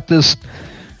worry about this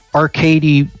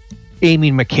arcadey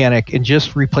aiming mechanic, and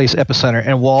just replace Epicenter,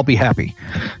 and we'll all be happy.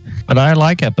 But I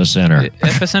like Epicenter.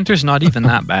 Epicenter's not even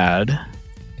that bad.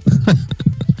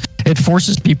 It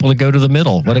forces people to go to the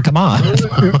middle. But come on.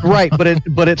 Right, but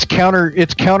it's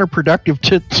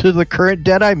counterproductive to the current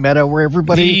Deadeye meta, where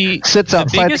everybody sits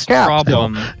outside the cap.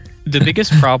 The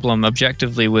biggest problem,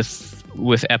 objectively, with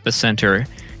Epicenter,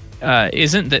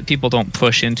 isn't that people don't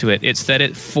push into it. It's that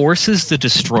it forces the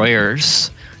destroyers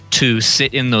to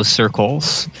sit in those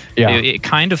circles. Yeah. It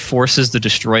kind of forces the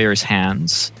destroyers'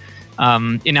 hands.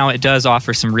 Now, it does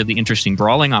offer some really interesting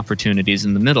brawling opportunities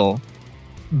in the middle,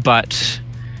 but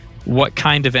what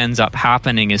kind of ends up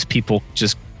happening is people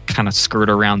just kind of skirt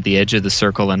around the edge of the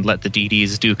circle and let the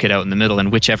DDs duke it out in the middle,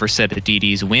 and whichever set of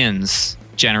DDs wins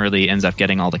generally ends up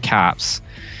getting all the caps.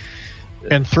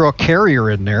 And throw a carrier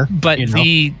in there. But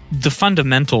the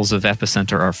fundamentals of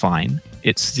Epicenter are fine.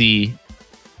 It's the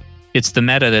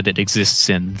meta that it exists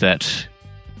in that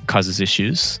causes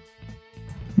issues.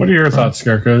 What are your thoughts,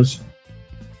 Skarcrowz?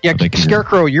 Yeah,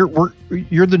 Scarecrow,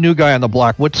 you're the new guy on the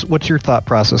block. What's your thought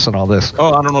process on all this?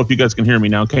 Oh, I don't know if you guys can hear me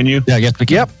now. Can you? Yeah, I guess we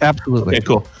can. Yep, absolutely. Okay,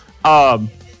 cool.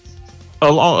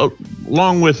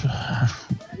 Along with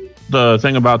the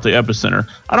thing about the Epicenter,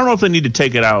 I don't know if they need to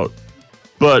take it out,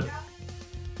 but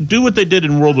do what they did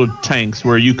in World of Tanks,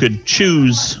 where you could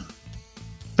choose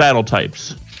battle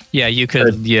types. Yeah, you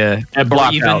could, and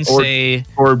block or even out, say,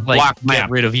 or like, block get map.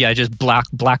 rid of, just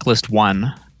blacklist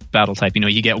one battle type.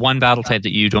 You get one battle type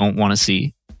that you don't want to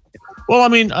see. Well, I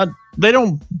mean, they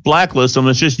don't blacklist them.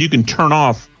 It's just you can turn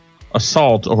off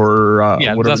assault or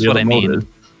whatever that's the what other I mode mean. is.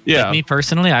 Yeah, Like me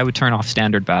personally, I would turn off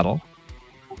standard battle.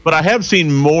 but I have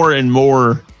seen more and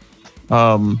more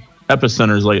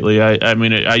Epicenters lately. I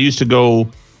mean, I used to go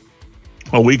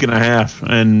a week and a half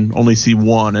and only see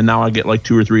one, and now I get like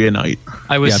 2 or 3 a night.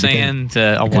 I was Yeah, saying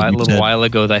a because little while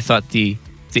ago that I thought the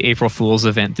April Fool's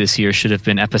event this year should have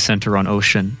been Epicenter on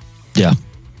Ocean. Yeah.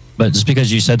 But just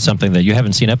because you said something that you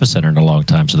haven't seen Epicenter in a long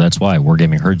time, so that's why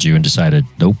Wargaming heard you and decided,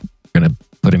 nope, we're going to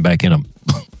put him back in them.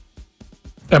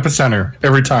 Epicenter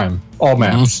every time, all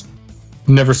maps,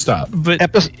 never stop. But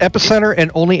Epicenter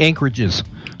and only anchorages.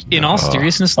 in all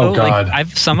seriousness, though, God.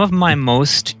 some of my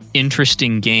most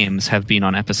interesting games have been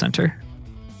on Epicenter.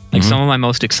 Like some of my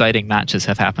most exciting matches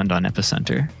have happened on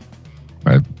Epicenter.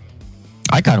 Right.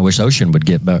 I kind of wish Ocean would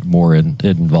get more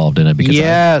involved in it because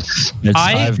Yes.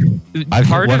 I've hit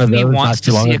Part one of me those wants not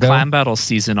too to long see a ago. clan battle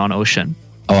season on Ocean.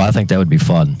 Oh, I think that would be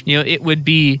fun. It would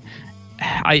be.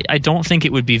 I don't think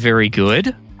it would be very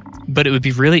good, but it would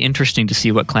be really interesting to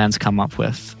see what clans come up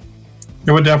with.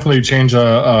 It would definitely change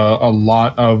a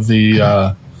lot of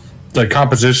the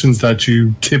compositions that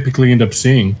you typically end up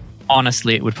seeing.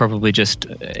 Honestly, it would probably just,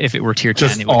 if it were tier 10,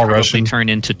 Just it would all probably Russian. turn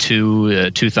into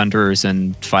two Thunderers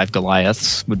and 5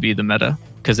 Goliaths would be the meta,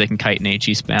 because they can kite and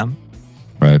HE spam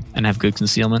Right. and have good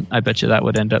concealment. I bet you that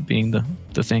would end up being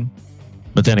the thing.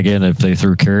 But then again, if they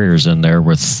threw carriers in there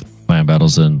with clan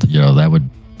battles, and that would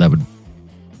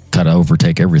kind of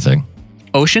overtake everything.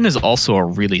 Ocean is also a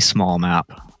really small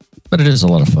map. But it is a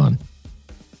lot of fun.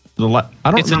 I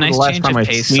don't It's a remember nice the last change time of I've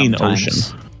pace seen sometimes.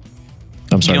 Ocean.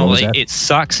 I'm sorry, what was that? It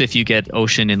sucks if you get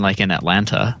Ocean in like in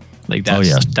Atlanta. Like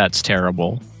that's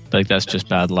terrible. Like that's just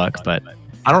bad luck. But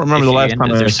I don't remember the last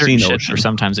time I've seen Ocean. Or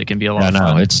sometimes it can be a lot Yeah, of no,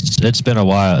 fun. it's been a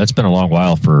while. It's been a long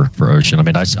while for Ocean. I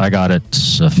mean, I got it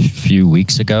a few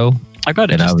weeks ago. I got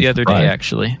it and I just the was other day, surprised.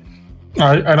 actually.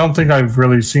 I don't think I've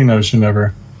really seen Ocean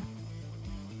ever.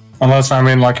 Unless I'm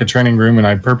in like a training room and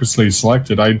I purposely select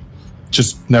it, I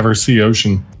just never see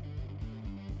ocean.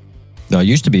 No, it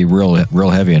used to be real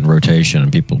heavy in rotation,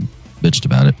 and people bitched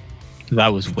about it. That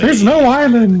was way. There's no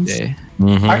islands. Day.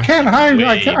 Mm-hmm. I can't hide. Way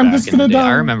I can't, I'm back just in the gonna day. die.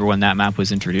 I remember when that map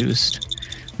was introduced.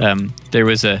 There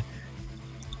was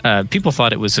people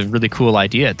thought it was a really cool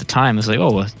idea at the time. It was like,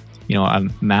 oh, a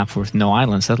map with no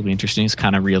islands, that'll be interesting. It's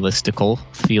kind of realistical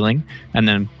feeling. And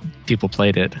then people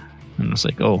played it, and it was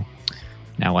like, oh,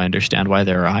 now I understand why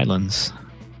there are islands.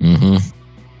 Mm-hmm.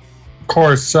 Of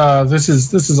course, this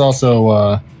is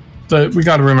also we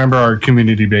got to remember our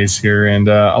community base here, and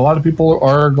a lot of people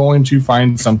are going to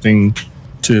find something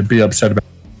to be upset about.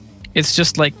 It's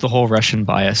just like the whole Russian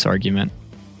bias argument.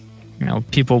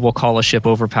 People will call a ship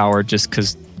overpowered just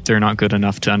because they're not good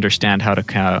enough to understand how to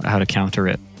counter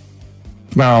it.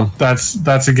 Well,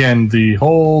 that's again the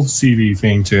whole CV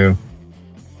thing too.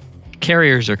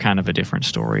 Carriers are kind of a different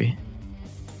story.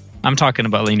 I'm talking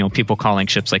about people calling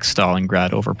ships like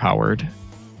Stalingrad overpowered.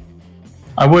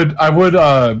 I would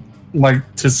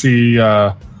like to see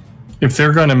if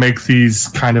they're going to make these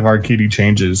kind of arcadey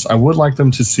changes. I would like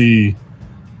them to see.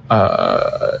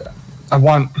 I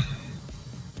want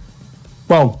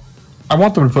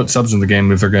them to put subs in the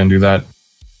game if they're going to do that.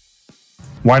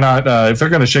 Why not? If they're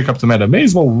going to shake up the meta, may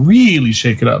as well really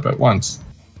shake it up at once.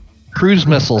 Cruise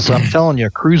missiles, I'm telling you,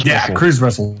 cruise missiles. Yeah, cruise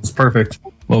missiles, perfect.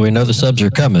 Well, we know the subs are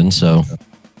coming, so.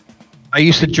 I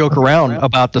used to joke around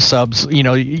about the subs.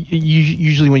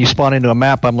 Usually when you spawn into a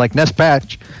map, I'm like, next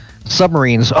patch,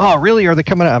 submarines. Oh, really? Are they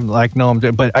coming out? I'm like, no,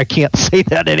 but I can't say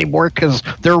that anymore because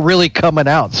they're really coming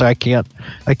out. So I can't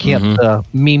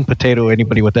mean potato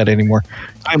anybody with that anymore.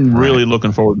 I'm really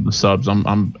looking forward to the subs.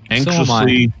 I'm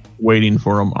anxiously waiting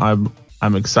for them.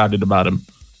 I'm excited about them.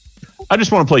 I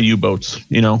just want to play U-boats,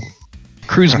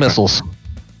 Cruise missiles.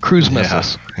 Cruise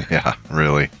missiles. Yeah,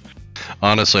 really.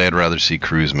 Honestly, I'd rather see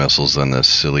cruise missiles than this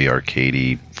silly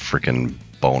arcadey freaking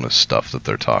bonus stuff that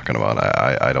they're talking about.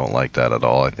 I don't like that at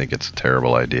all. I think it's a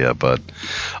terrible idea, but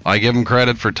I give them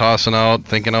credit for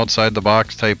thinking outside the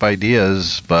box type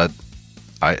ideas, but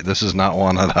this is not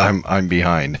one that I'm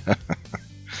behind.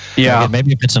 Yeah.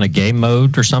 Maybe if it's in a game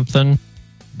mode or something,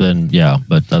 then yeah,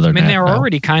 but other than that, they were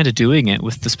already kind of doing it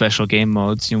with the special game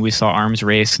modes. We saw Arms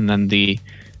Race and then the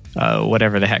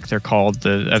whatever the heck they're called,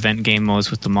 the event game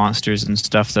modes with the monsters and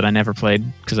stuff that I never played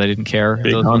because I didn't care.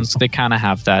 Those ones, they kind of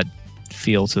have that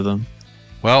feel to them.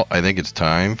 Well, I think it's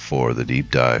time for the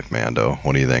deep dive, Mando.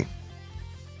 What do you think?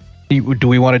 Do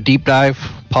we want a deep dive?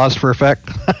 Pause for effect.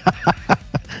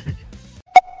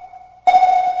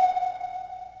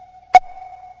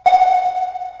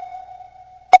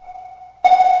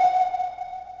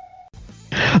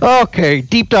 Okay,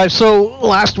 deep dive. So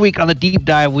last week on the deep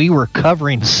dive, we were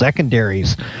covering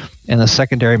secondaries and the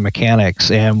secondary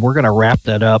mechanics, and we're going to wrap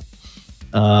that up.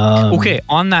 Okay,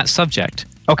 on that subject.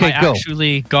 Okay, I go.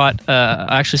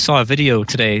 I actually saw a video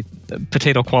today.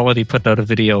 Potato Quality put out a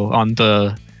video on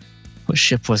what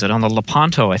ship was it? On the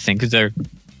Lepanto, I think. They're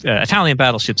Italian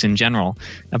battleships in general,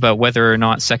 about whether or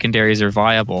not secondaries are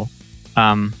viable.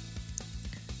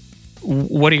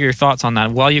 What are your thoughts on that?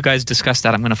 While you guys discuss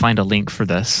that, I'm going to find a link for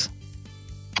this.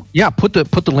 Yeah, put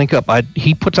the link up.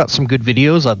 He puts out some good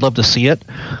videos. I'd love to see it.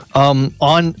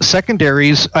 On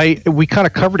secondaries, we kind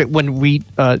of covered it when we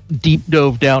deep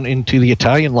dove down into the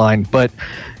Italian line, but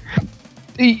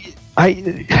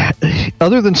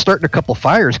other than starting a couple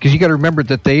fires, because you got to remember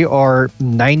that they are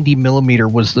 90 millimeter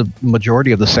was the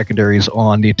majority of the secondaries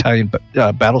on the Italian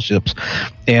battleships,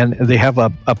 and they have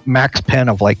a max pen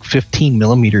of like 15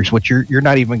 millimeters, which you're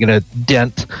not even going to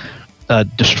dent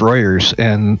destroyers.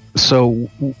 And so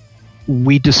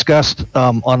we discussed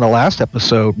on the last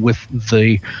episode with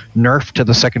the nerf to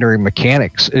the secondary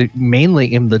mechanics,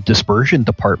 mainly in the dispersion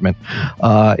department.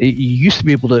 You used to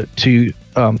be able to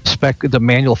spec the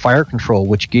manual fire control,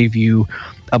 which gave you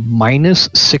a minus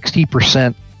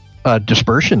 60%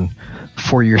 dispersion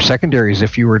for your secondaries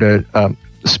if you were to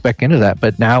spec into that.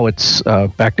 But now it's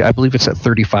back to, I believe it's at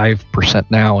 35%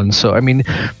 now. And so, I mean,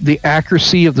 the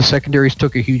accuracy of the secondaries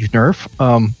took a huge nerf.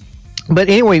 But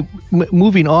anyway,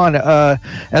 moving on,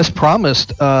 as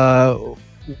promised,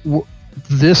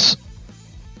 this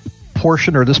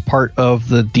portion or this part of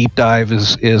the deep dive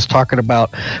is talking about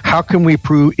how can we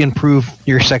improve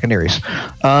your secondaries.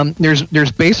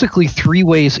 There's basically three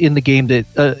ways in the game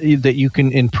that you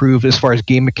can improve as far as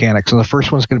game mechanics, and the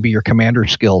first one's going to be your commander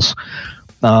skills.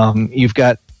 You've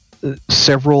got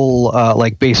several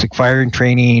like basic firing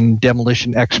training,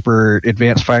 demolition expert,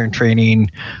 advanced firing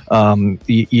training. So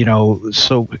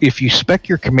if you spec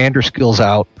your commander skills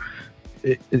out,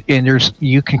 and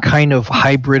you can kind of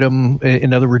hybrid them.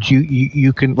 In other words,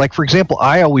 you can, like, for example,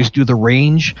 I always do the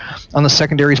range on the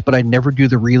secondaries, but I never do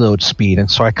the reload speed,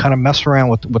 and so I kind of mess around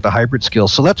with the hybrid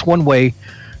skills. So that's one way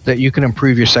that you can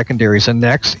improve your secondaries. And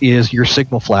next is your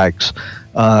signal flags.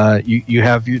 You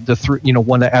have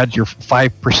one that adds your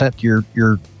 5% to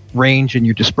your range and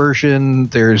your dispersion.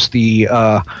 There's the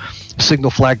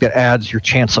signal flag that adds your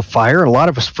chance of fire. A lot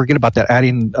of us forget about that,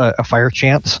 adding a fire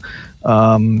chance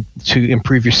to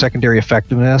improve your secondary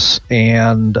effectiveness.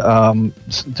 And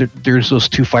there's those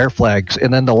 2 fire flags.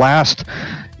 And then the last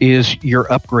is your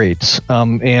upgrades.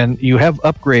 And you have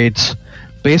upgrades.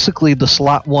 Basically, the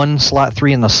slot 1, slot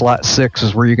 3, and the slot 6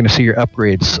 is where you're going to see your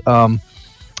upgrades.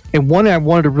 And one I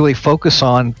wanted to really focus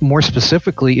on more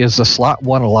specifically is the slot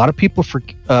 1. A lot of people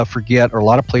forget, or a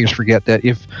lot of players forget, that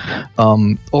if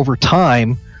over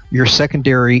time your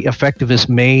secondary effectiveness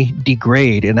may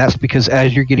degrade, and that's because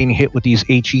as you're getting hit with these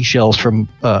HE shells from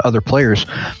other players,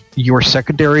 your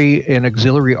secondary and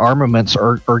auxiliary armaments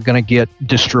are going to get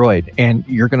destroyed, and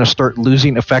you're going to start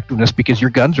losing effectiveness because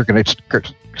your guns are going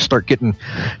to start getting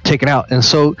taken out. And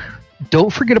so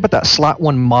don't forget about that slot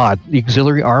 1 mod, the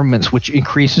auxiliary armaments, which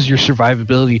increases your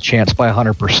survivability chance by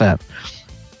 100%.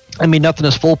 I mean, nothing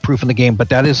is foolproof in the game, but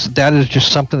that is just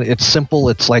something that it's simple.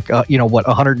 It's like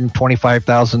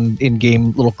 125,000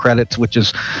 in-game little credits, which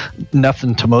is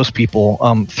nothing to most people.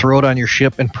 Throw it on your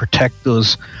ship and protect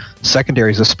those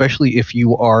secondaries, especially if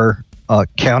you are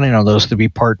counting on those to be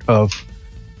part of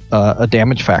a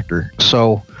damage factor.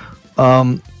 So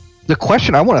the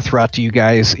question I want to throw out to you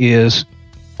guys is,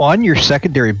 on your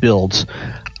secondary builds,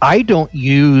 I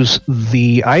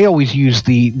always use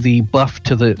the buff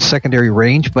to the secondary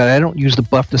range, but I don't use the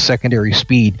buff to secondary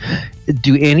speed.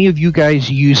 Do any of you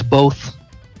guys use both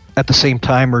at the same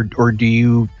time, or do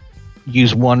you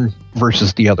use one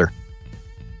versus the other?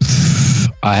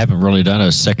 I haven't really done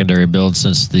a secondary build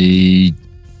since the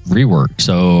rework,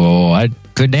 so I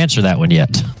couldn't answer that one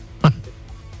yet.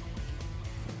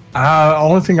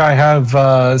 Only thing I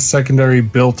have secondary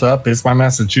built up is my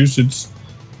Massachusetts,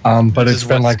 but it's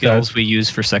been like that. Skills we use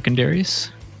for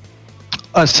secondaries.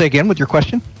 Say again with your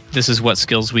question. This is what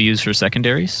skills we use for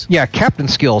secondaries? Yeah, captain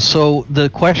skills. So the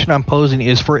question I'm posing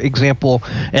is, for example,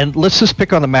 and let's just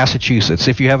pick on the Massachusetts.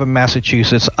 If you have a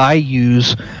Massachusetts, I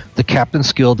use the captain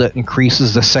skill that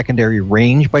increases the secondary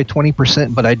range by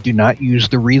 20%, but I do not use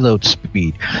the reload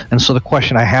speed. And so the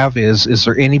question I have is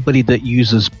there anybody that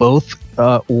uses both,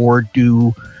 or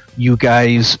do you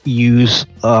guys use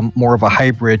more of a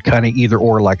hybrid kind of either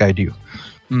or like I do?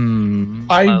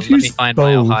 Let me find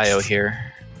my Ohio here.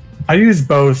 I use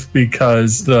both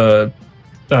because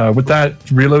with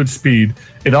that reload speed,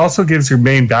 it also gives your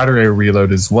main battery a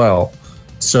reload as well.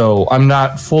 So I'm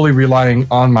not fully relying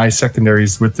on my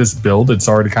secondaries with this build. It's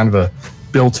already kind of a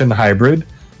built-in hybrid,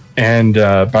 and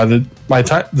by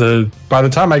the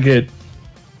time I get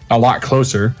a lot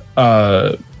closer,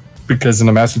 because in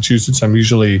the Massachusetts I'm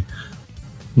usually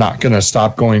not going to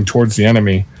stop going towards the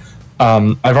enemy.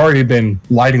 I've already been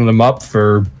lighting them up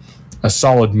for a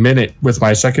solid minute with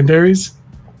my secondaries,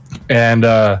 and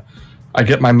I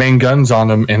get my main guns on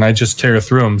them and I just tear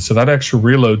through them. So that extra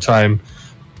reload time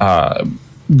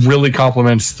really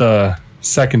complements the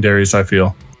secondaries, I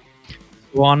feel.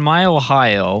 Well, on my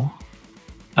Ohio,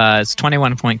 it's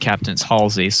 21-point Captain's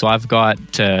Halsey. So I've got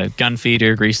Gun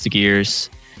Feeder, Grease the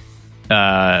Gears,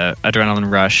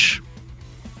 Adrenaline Rush,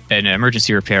 an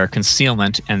Emergency Repair,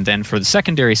 Concealment, and then for the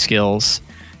secondary skills,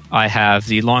 I have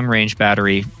the Long Range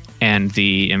Battery and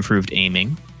the improved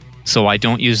aiming. So I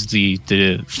don't use the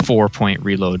 4-point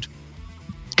reload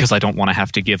because I don't want to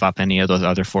have to give up any of those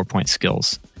other 4-point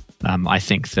skills. I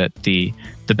think that the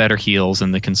better heals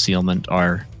and the concealment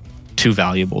are too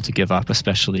valuable to give up,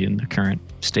 especially in the current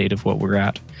state of what we're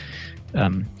at.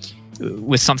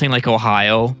 With something like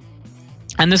Ohio,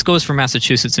 and this goes for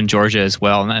Massachusetts and Georgia as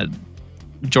well, and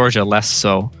Georgia less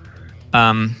so.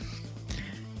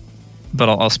 But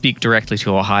I'll speak directly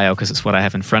to Ohio because it's what I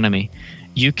have in front of me.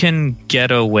 You can get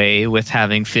away with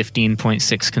having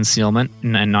 15.6 concealment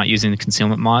and not using the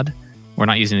concealment mod, or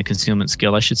not using the concealment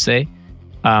skill, I should say.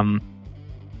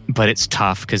 But it's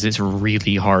tough because it's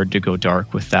really hard to go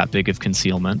dark with that big of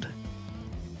concealment.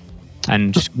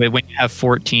 And when you have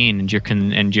 14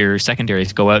 and your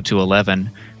secondaries go out to 11,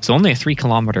 it's only a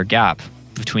 3-kilometer gap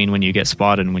between when you get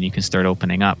spotted and when you can start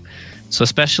opening up. So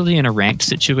especially in a ranked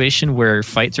situation where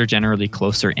fights are generally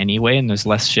closer anyway and there's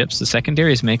less ships, the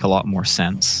secondaries make a lot more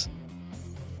sense.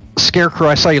 Skarcrowz,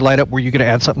 I saw you light up. Were you going to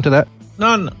add something to that?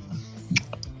 None.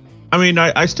 I mean,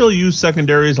 I still use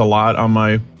secondaries a lot on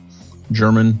my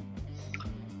German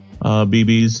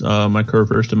BBs, my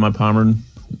Kurfürst and my Pommern,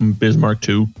 Bismarck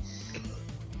too.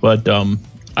 But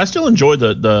I still enjoy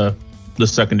the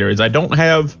secondaries. I don't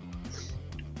have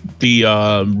the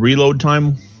reload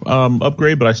time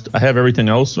upgrade, but I have everything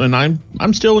else, and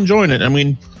I'm still enjoying it. I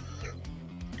mean,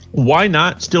 why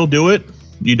not still do it?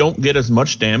 You don't get as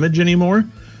much damage anymore,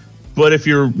 but if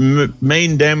your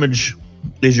main damage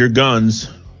is your guns,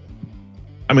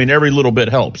 I mean, every little bit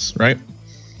helps, right?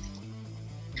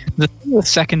 The thing with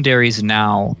secondaries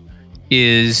now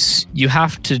is you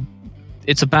have to.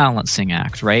 It's a balancing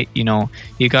act, right? You know,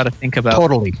 you got to think about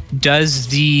Totally. Does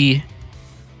do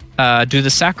the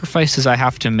sacrifices I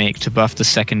have to make to buff the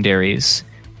secondaries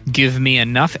give me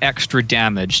enough extra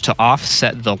damage to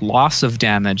offset the loss of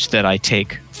damage that I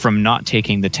take from not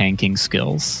taking the tanking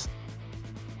skills?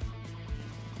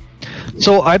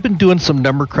 So I've been doing some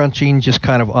number crunching just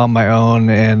kind of on my own,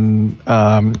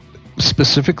 and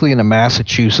specifically in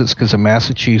Massachusetts, because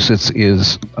Massachusetts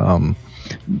is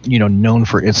known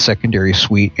for its secondary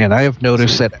suite, and I have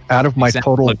noticed that out of my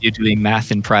total of you doing math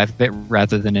in private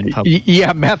rather than in public.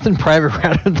 Yeah, math in private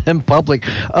rather than public.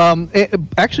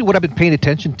 Actually, what I've been paying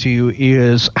attention to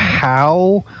is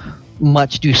how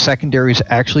much do secondaries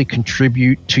actually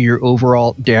contribute to your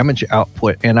overall damage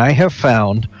output, and I have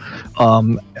found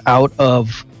out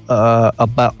of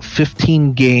about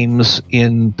 15 games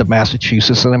in the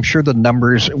Massachusetts, and I'm sure the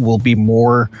numbers will be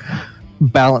more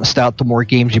balanced out the more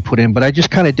games you put in, but I just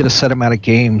kind of did a set amount of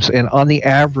games, and on the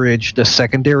average the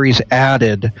secondaries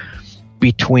added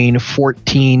between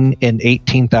 14 and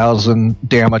 18,000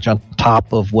 damage on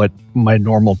top of what my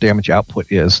normal damage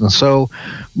output is. And so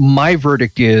my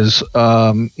verdict is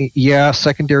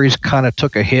secondaries kind of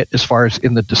took a hit as far as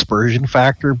in the dispersion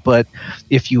factor, but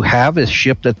if you have a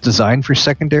ship that's designed for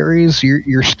secondaries,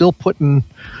 you're still putting,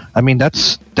 I mean,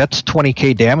 that's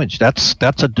 20k damage. That's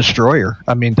a destroyer.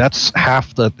 I mean, that's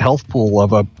half the health pool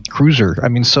of a cruiser. I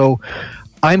mean, so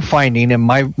I'm finding, and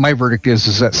my verdict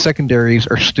is that secondaries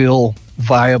are still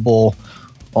viable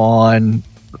on,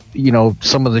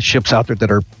 some of the ships out there that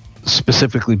are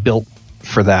specifically built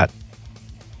for that.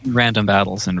 Random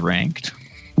battles and ranked.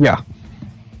 Yeah.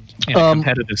 In a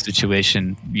competitive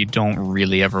situation, you don't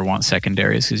really ever want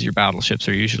secondaries because your battleships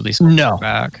are usually so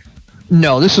back.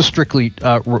 No, this is strictly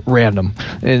random.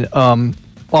 And on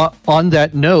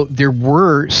that note, there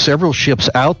were several ships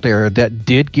out there that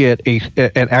did get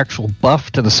an actual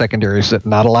buff to the secondaries that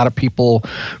not a lot of people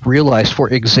realize. For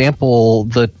example,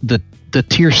 the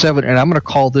Tier 7, and I'm going to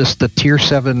call this the Tier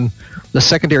 7, the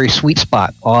secondary sweet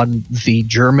spot on the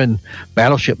German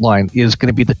battleship line is going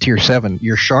to be the Tier 7.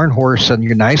 Your Scharnhorst and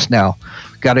your Nice now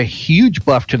got a huge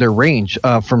buff to their range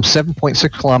from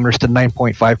 7.6 kilometers to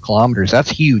 9.5 kilometers. That's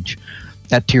huge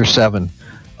at Tier 7.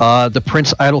 The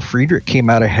Prince Idle Friedrich came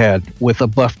out ahead with a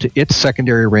buff to its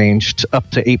secondary range to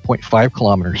up to 8.5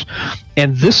 kilometers.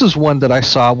 And this is one that I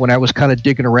saw when I was kind of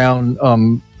digging around,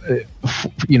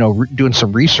 doing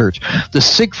some research. The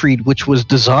Siegfried, which was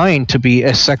designed to be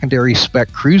a secondary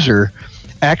spec cruiser,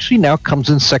 actually now comes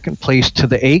in second place to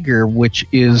the Aegir, which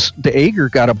is the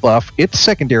Aegir got a buff. Its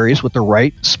secondaries with the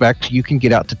right specs, you can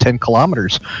get out to 10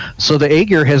 kilometers. So the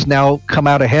Aegir has now come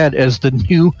out ahead as the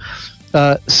new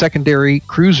secondary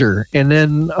cruiser. And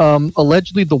then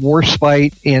allegedly the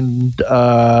Warspite and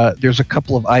there's a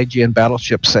couple of IGN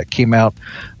battleships that came out.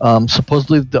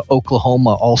 Supposedly the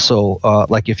Oklahoma also,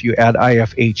 like if you add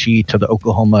IFHE to the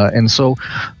Oklahoma. And so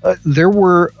there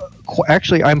were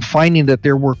actually, I'm finding that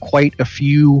there were quite a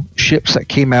few ships that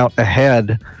came out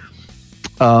ahead,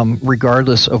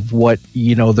 regardless of what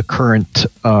the current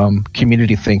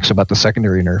community thinks about the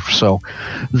secondary nerf. So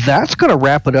that's going to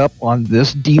wrap it up on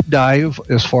this deep dive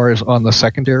as far as on the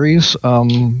secondaries.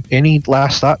 Any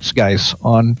last thoughts, guys,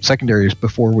 on secondaries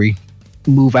before we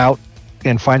move out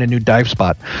and find a new dive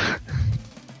spot?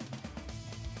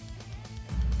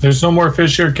 There's no more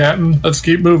fish here, Captain. Let's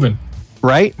keep moving.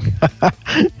 Right?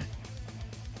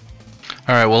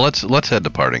 All right, well, let's head to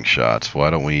parting shots. Why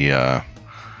don't we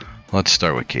let's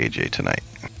start with KJ tonight.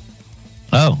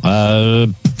 I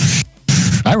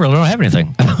really don't have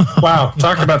anything. Wow,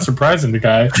 talk about surprising the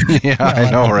guy. Yeah,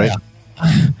 I know, right?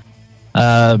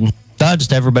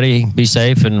 Just everybody be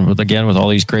safe, and with all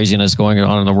these craziness going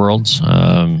on in the world,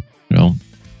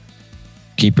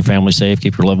 keep your family safe,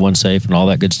 keep your loved ones safe, and all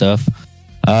that good stuff.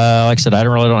 Like I said, I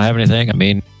don't have anything. I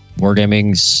mean,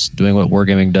 wargaming's doing what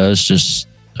wargaming does. Just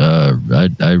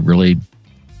I really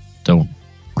don't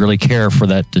really care for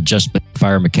that adjustment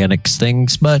fire mechanics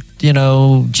things, but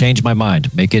change my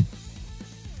mind, make it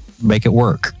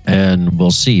work, and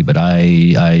we'll see. But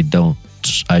I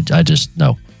just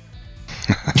no.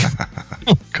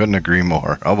 Couldn't agree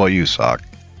more. How about you, Sock?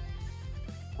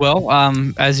 Well,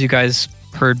 as you guys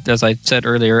heard, as I said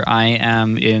earlier, I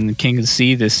am in King of the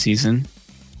Sea this season.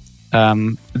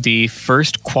 The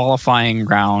first qualifying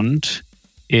round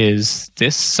is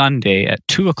this Sunday at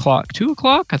 2 o'clock. 2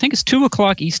 o'clock? I think it's 2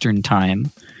 o'clock Eastern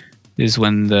time is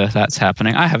when that's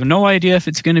happening. I have no idea if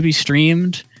it's going to be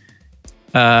streamed.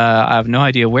 I have no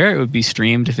idea where it would be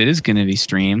streamed if it is going to be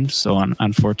streamed. So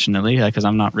unfortunately, because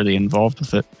I'm not really involved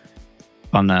with it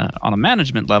on a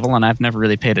management level, and I've never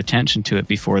really paid attention to it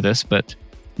before this, but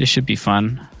this should be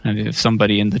fun. I mean, if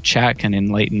somebody in the chat can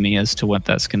enlighten me as to what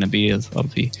that's going to be, I'll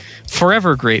be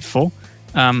forever grateful.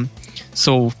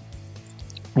 So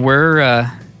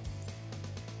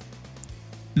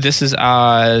this is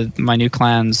my new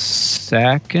clan's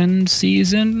second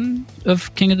season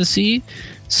of King of the Sea.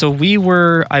 So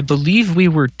I believe we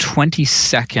were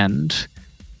 22nd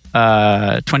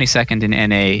in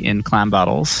NA in clan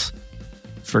battles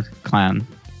for clan.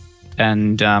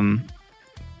 And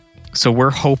so we're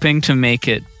hoping to make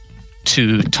it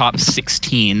to top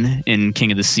 16 in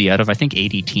King of the Sea out of, I think,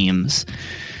 80 teams.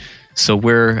 So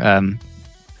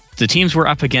the teams we're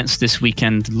up against this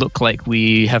weekend look like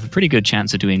we have a pretty good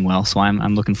chance of doing well. So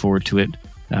I'm looking forward to it.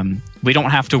 We don't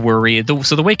have to worry.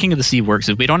 So the way King of the Sea works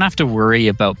is we don't have to worry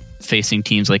about facing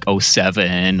teams like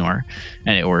 07 or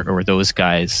those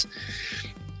guys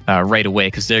right away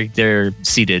because they're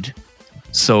seeded.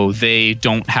 So they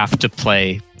don't have to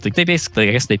play. Like they basically,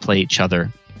 I guess they play each other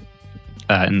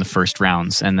in the first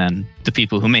rounds, and then the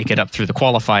people who make it up through the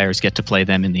qualifiers get to play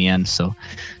them in the end. So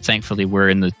thankfully, we're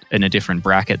in a different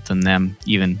bracket than them,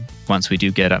 even once we do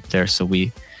get up there. So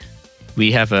we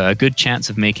have a good chance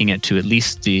of making it to at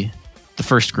least the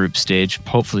first group stage,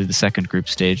 hopefully the second group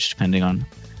stage, depending on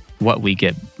what we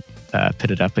get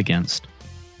pitted up against.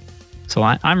 So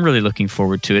I'm really looking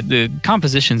forward to it. The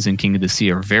compositions in King of the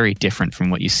Sea are very different from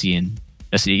what you see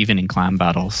even in clan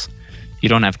battles. You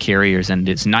don't have carriers, and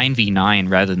it's 9v9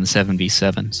 rather than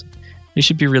 7v7s. It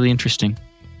should be really interesting.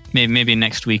 Maybe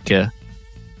next week,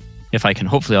 if I can,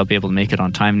 hopefully I'll be able to make it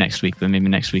on time next week, but maybe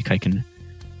next week I can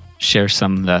share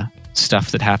some of the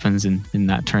stuff that happens in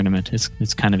that tournament.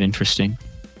 It's kind of interesting.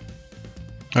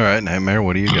 All right, Nightmare,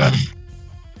 what do you got?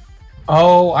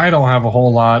 Oh, I don't have a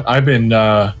whole lot. I've been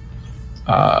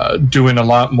doing a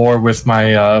lot more with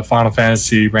my Final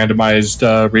Fantasy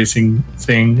randomized racing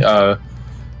thing.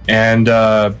 And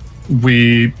my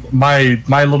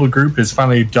little group is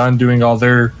finally done doing all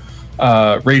their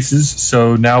races.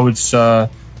 So now it's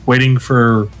waiting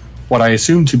for what I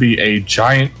assume to be a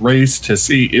giant race to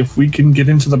see if we can get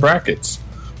into the brackets.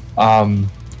 So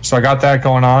I got that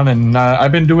going on, and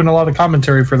I've been doing a lot of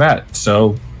commentary for that.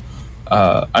 So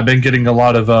I've been getting a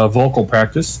lot of vocal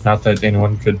practice. Not that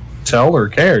anyone could tell or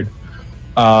cared.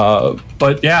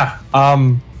 But yeah,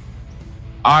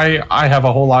 I have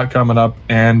a whole lot coming up,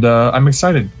 and I'm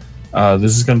excited.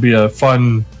 This is going to be a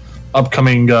fun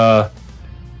upcoming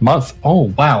month.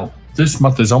 Oh, wow. This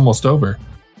month is almost over.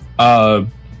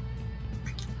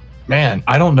 Man,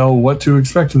 I don't know what to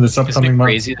expect in this upcoming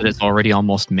month. Isn't it crazy that it's already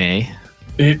almost May?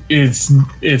 It's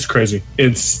crazy.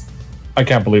 I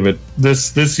can't believe it.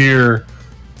 This year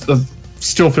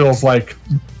still feels like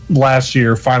last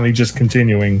year finally just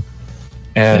continuing.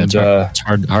 And it's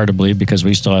hard to believe because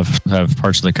we still have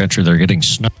parts of the country that are getting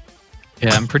snow.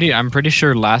 Yeah, I'm pretty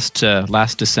sure last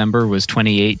December was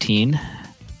 2018.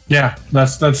 Yeah,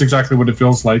 that's exactly what it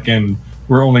feels like, and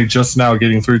we're only just now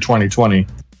getting through 2020.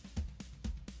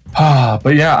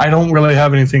 But yeah, I don't really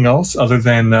have anything else other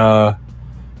than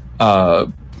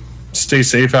stay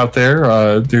safe out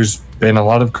there. There's been a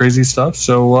lot of crazy stuff,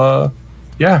 so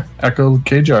yeah, Echo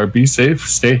Kjar, be safe,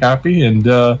 stay happy, and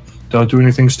don't do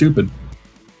anything stupid.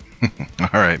 All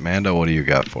right, Mando, what do you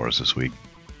got for us this week?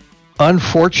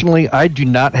 Unfortunately, I do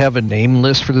not have a name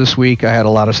list for this week. I had a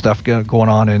lot of stuff going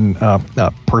on in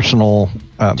personal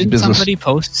Didn't business. somebody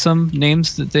post some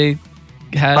names that they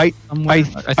had somewhere?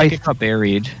 I think it got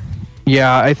buried.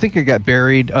 Yeah, I think it got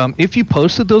buried. If you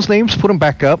posted those names, put them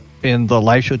back up in the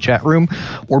live show chat room,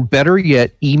 or better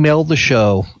yet, email the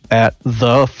show at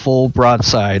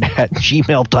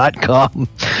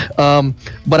thefullbroadside@gmail.com.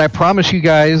 But I promise you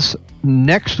guys,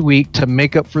 next week, to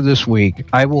make up for this week,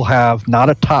 I will have not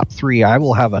a top 3, I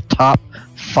will have a top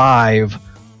 5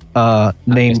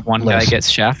 name one list. guy gets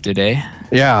shafted, eh?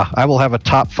 Yeah, I will have a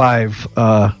top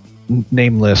 5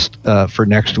 name list for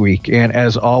next week. And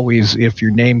as always, if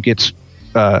your name gets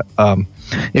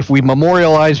if we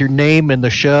memorialize your name in the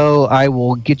show, I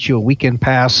will get you a weekend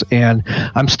pass, and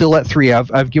I'm still at 3.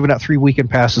 I've given out 3 weekend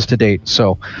passes to date,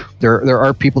 so there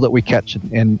are people that we catch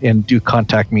and do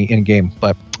contact me in game.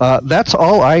 But that's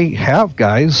all I have,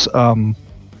 guys.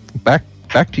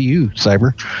 Back to you,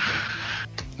 Cyber.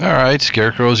 All right,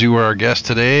 Skarcrowz, you were our guest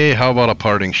today. How about a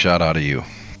parting shot out of you?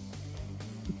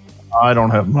 I don't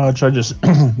have much. I just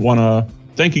want to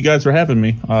thank you guys for having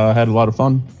me. I had a lot of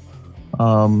fun.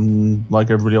 Like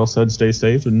everybody else said, stay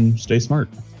safe and stay smart.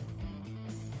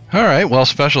 All right. Well,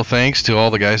 special thanks to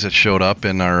all the guys that showed up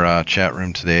in our chat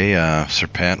room today.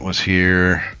 Serpent was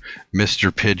here.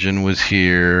 Mr. Pigeon was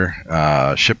here.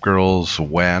 Shipgirls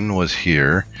Wen was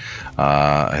here.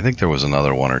 I think there was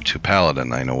another one or two.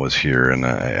 Paladin, I know, was here, and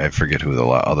I forget who the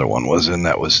other one was, and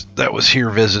that was here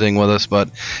visiting with us. But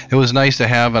it was nice to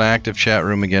have an active chat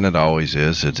room again. It always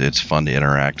is. It's fun to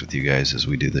interact with you guys as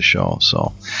we do the show.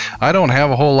 So I don't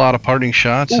have a whole lot of parting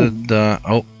shots. And,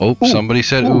 somebody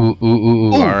said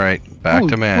ooh. All right, back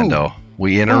to Mando.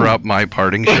 We interrupt my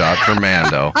parting shot for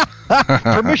Mando.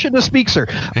 Permission to speak, sir.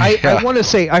 I want to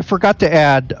say, I forgot to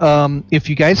add, if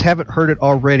you guys haven't heard it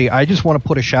already, I just want to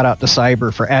put a shout out to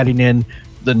Cyber for adding in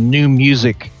the new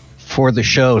music for the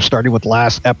show, starting with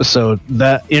last episode.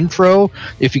 That intro,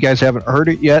 if you guys haven't heard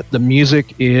it yet, the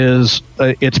music is,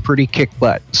 it's pretty kick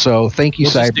butt. So thank you,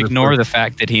 Cyber. Just ignore the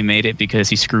fact that he made it because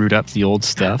he screwed up the old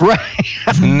stuff. Right.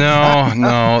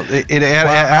 No. It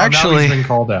actually... Now he's been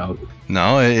called out.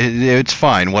 No, it's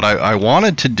fine. What I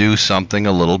wanted to do something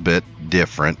a little bit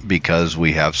different because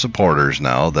we have supporters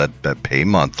now that pay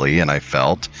monthly, and I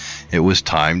felt it was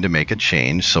time to make a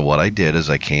change. So what I did is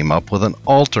I came up with an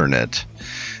alternate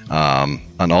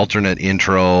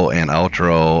intro and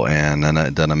outro,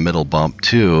 and then a middle bump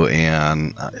too.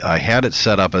 And I had it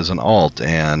set up as an alt,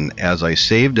 and as I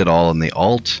saved it all in the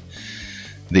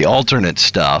alternate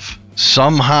stuff,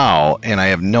 somehow, and I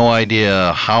have no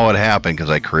idea how it happened because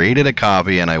I created a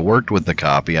copy and I worked with the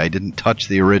copy. I didn't touch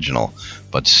the original,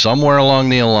 but somewhere along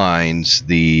the lines,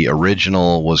 the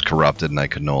original was corrupted and I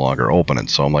could no longer open it.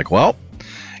 So I'm like, well,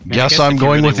 guess I'm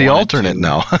going with the alternate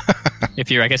now.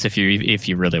 If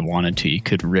you really wanted to, you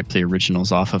could rip the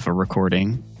originals off of a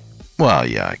recording. Well,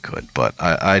 yeah, I could, but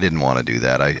I didn't want to do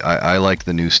that. I like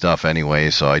the new stuff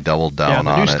anyway, so I doubled down on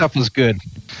it. The new stuff was good.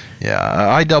 Yeah,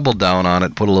 I doubled down on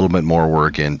it, put a little bit more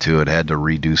work into it, had to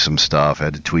redo some stuff,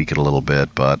 had to tweak it a little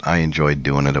bit, but I enjoyed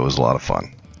doing it. It was a lot of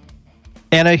fun.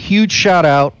 And a huge shout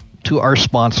out to our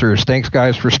sponsors. Thanks,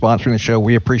 guys, for sponsoring the show.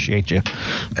 We appreciate you.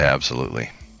 Absolutely.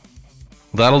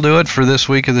 That'll do it for this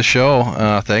week of the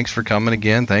show. Thanks for coming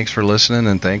again. Thanks for listening,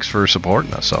 and thanks for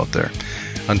supporting us out there.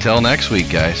 Until next week,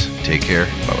 guys, take care.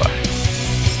 Bye-bye.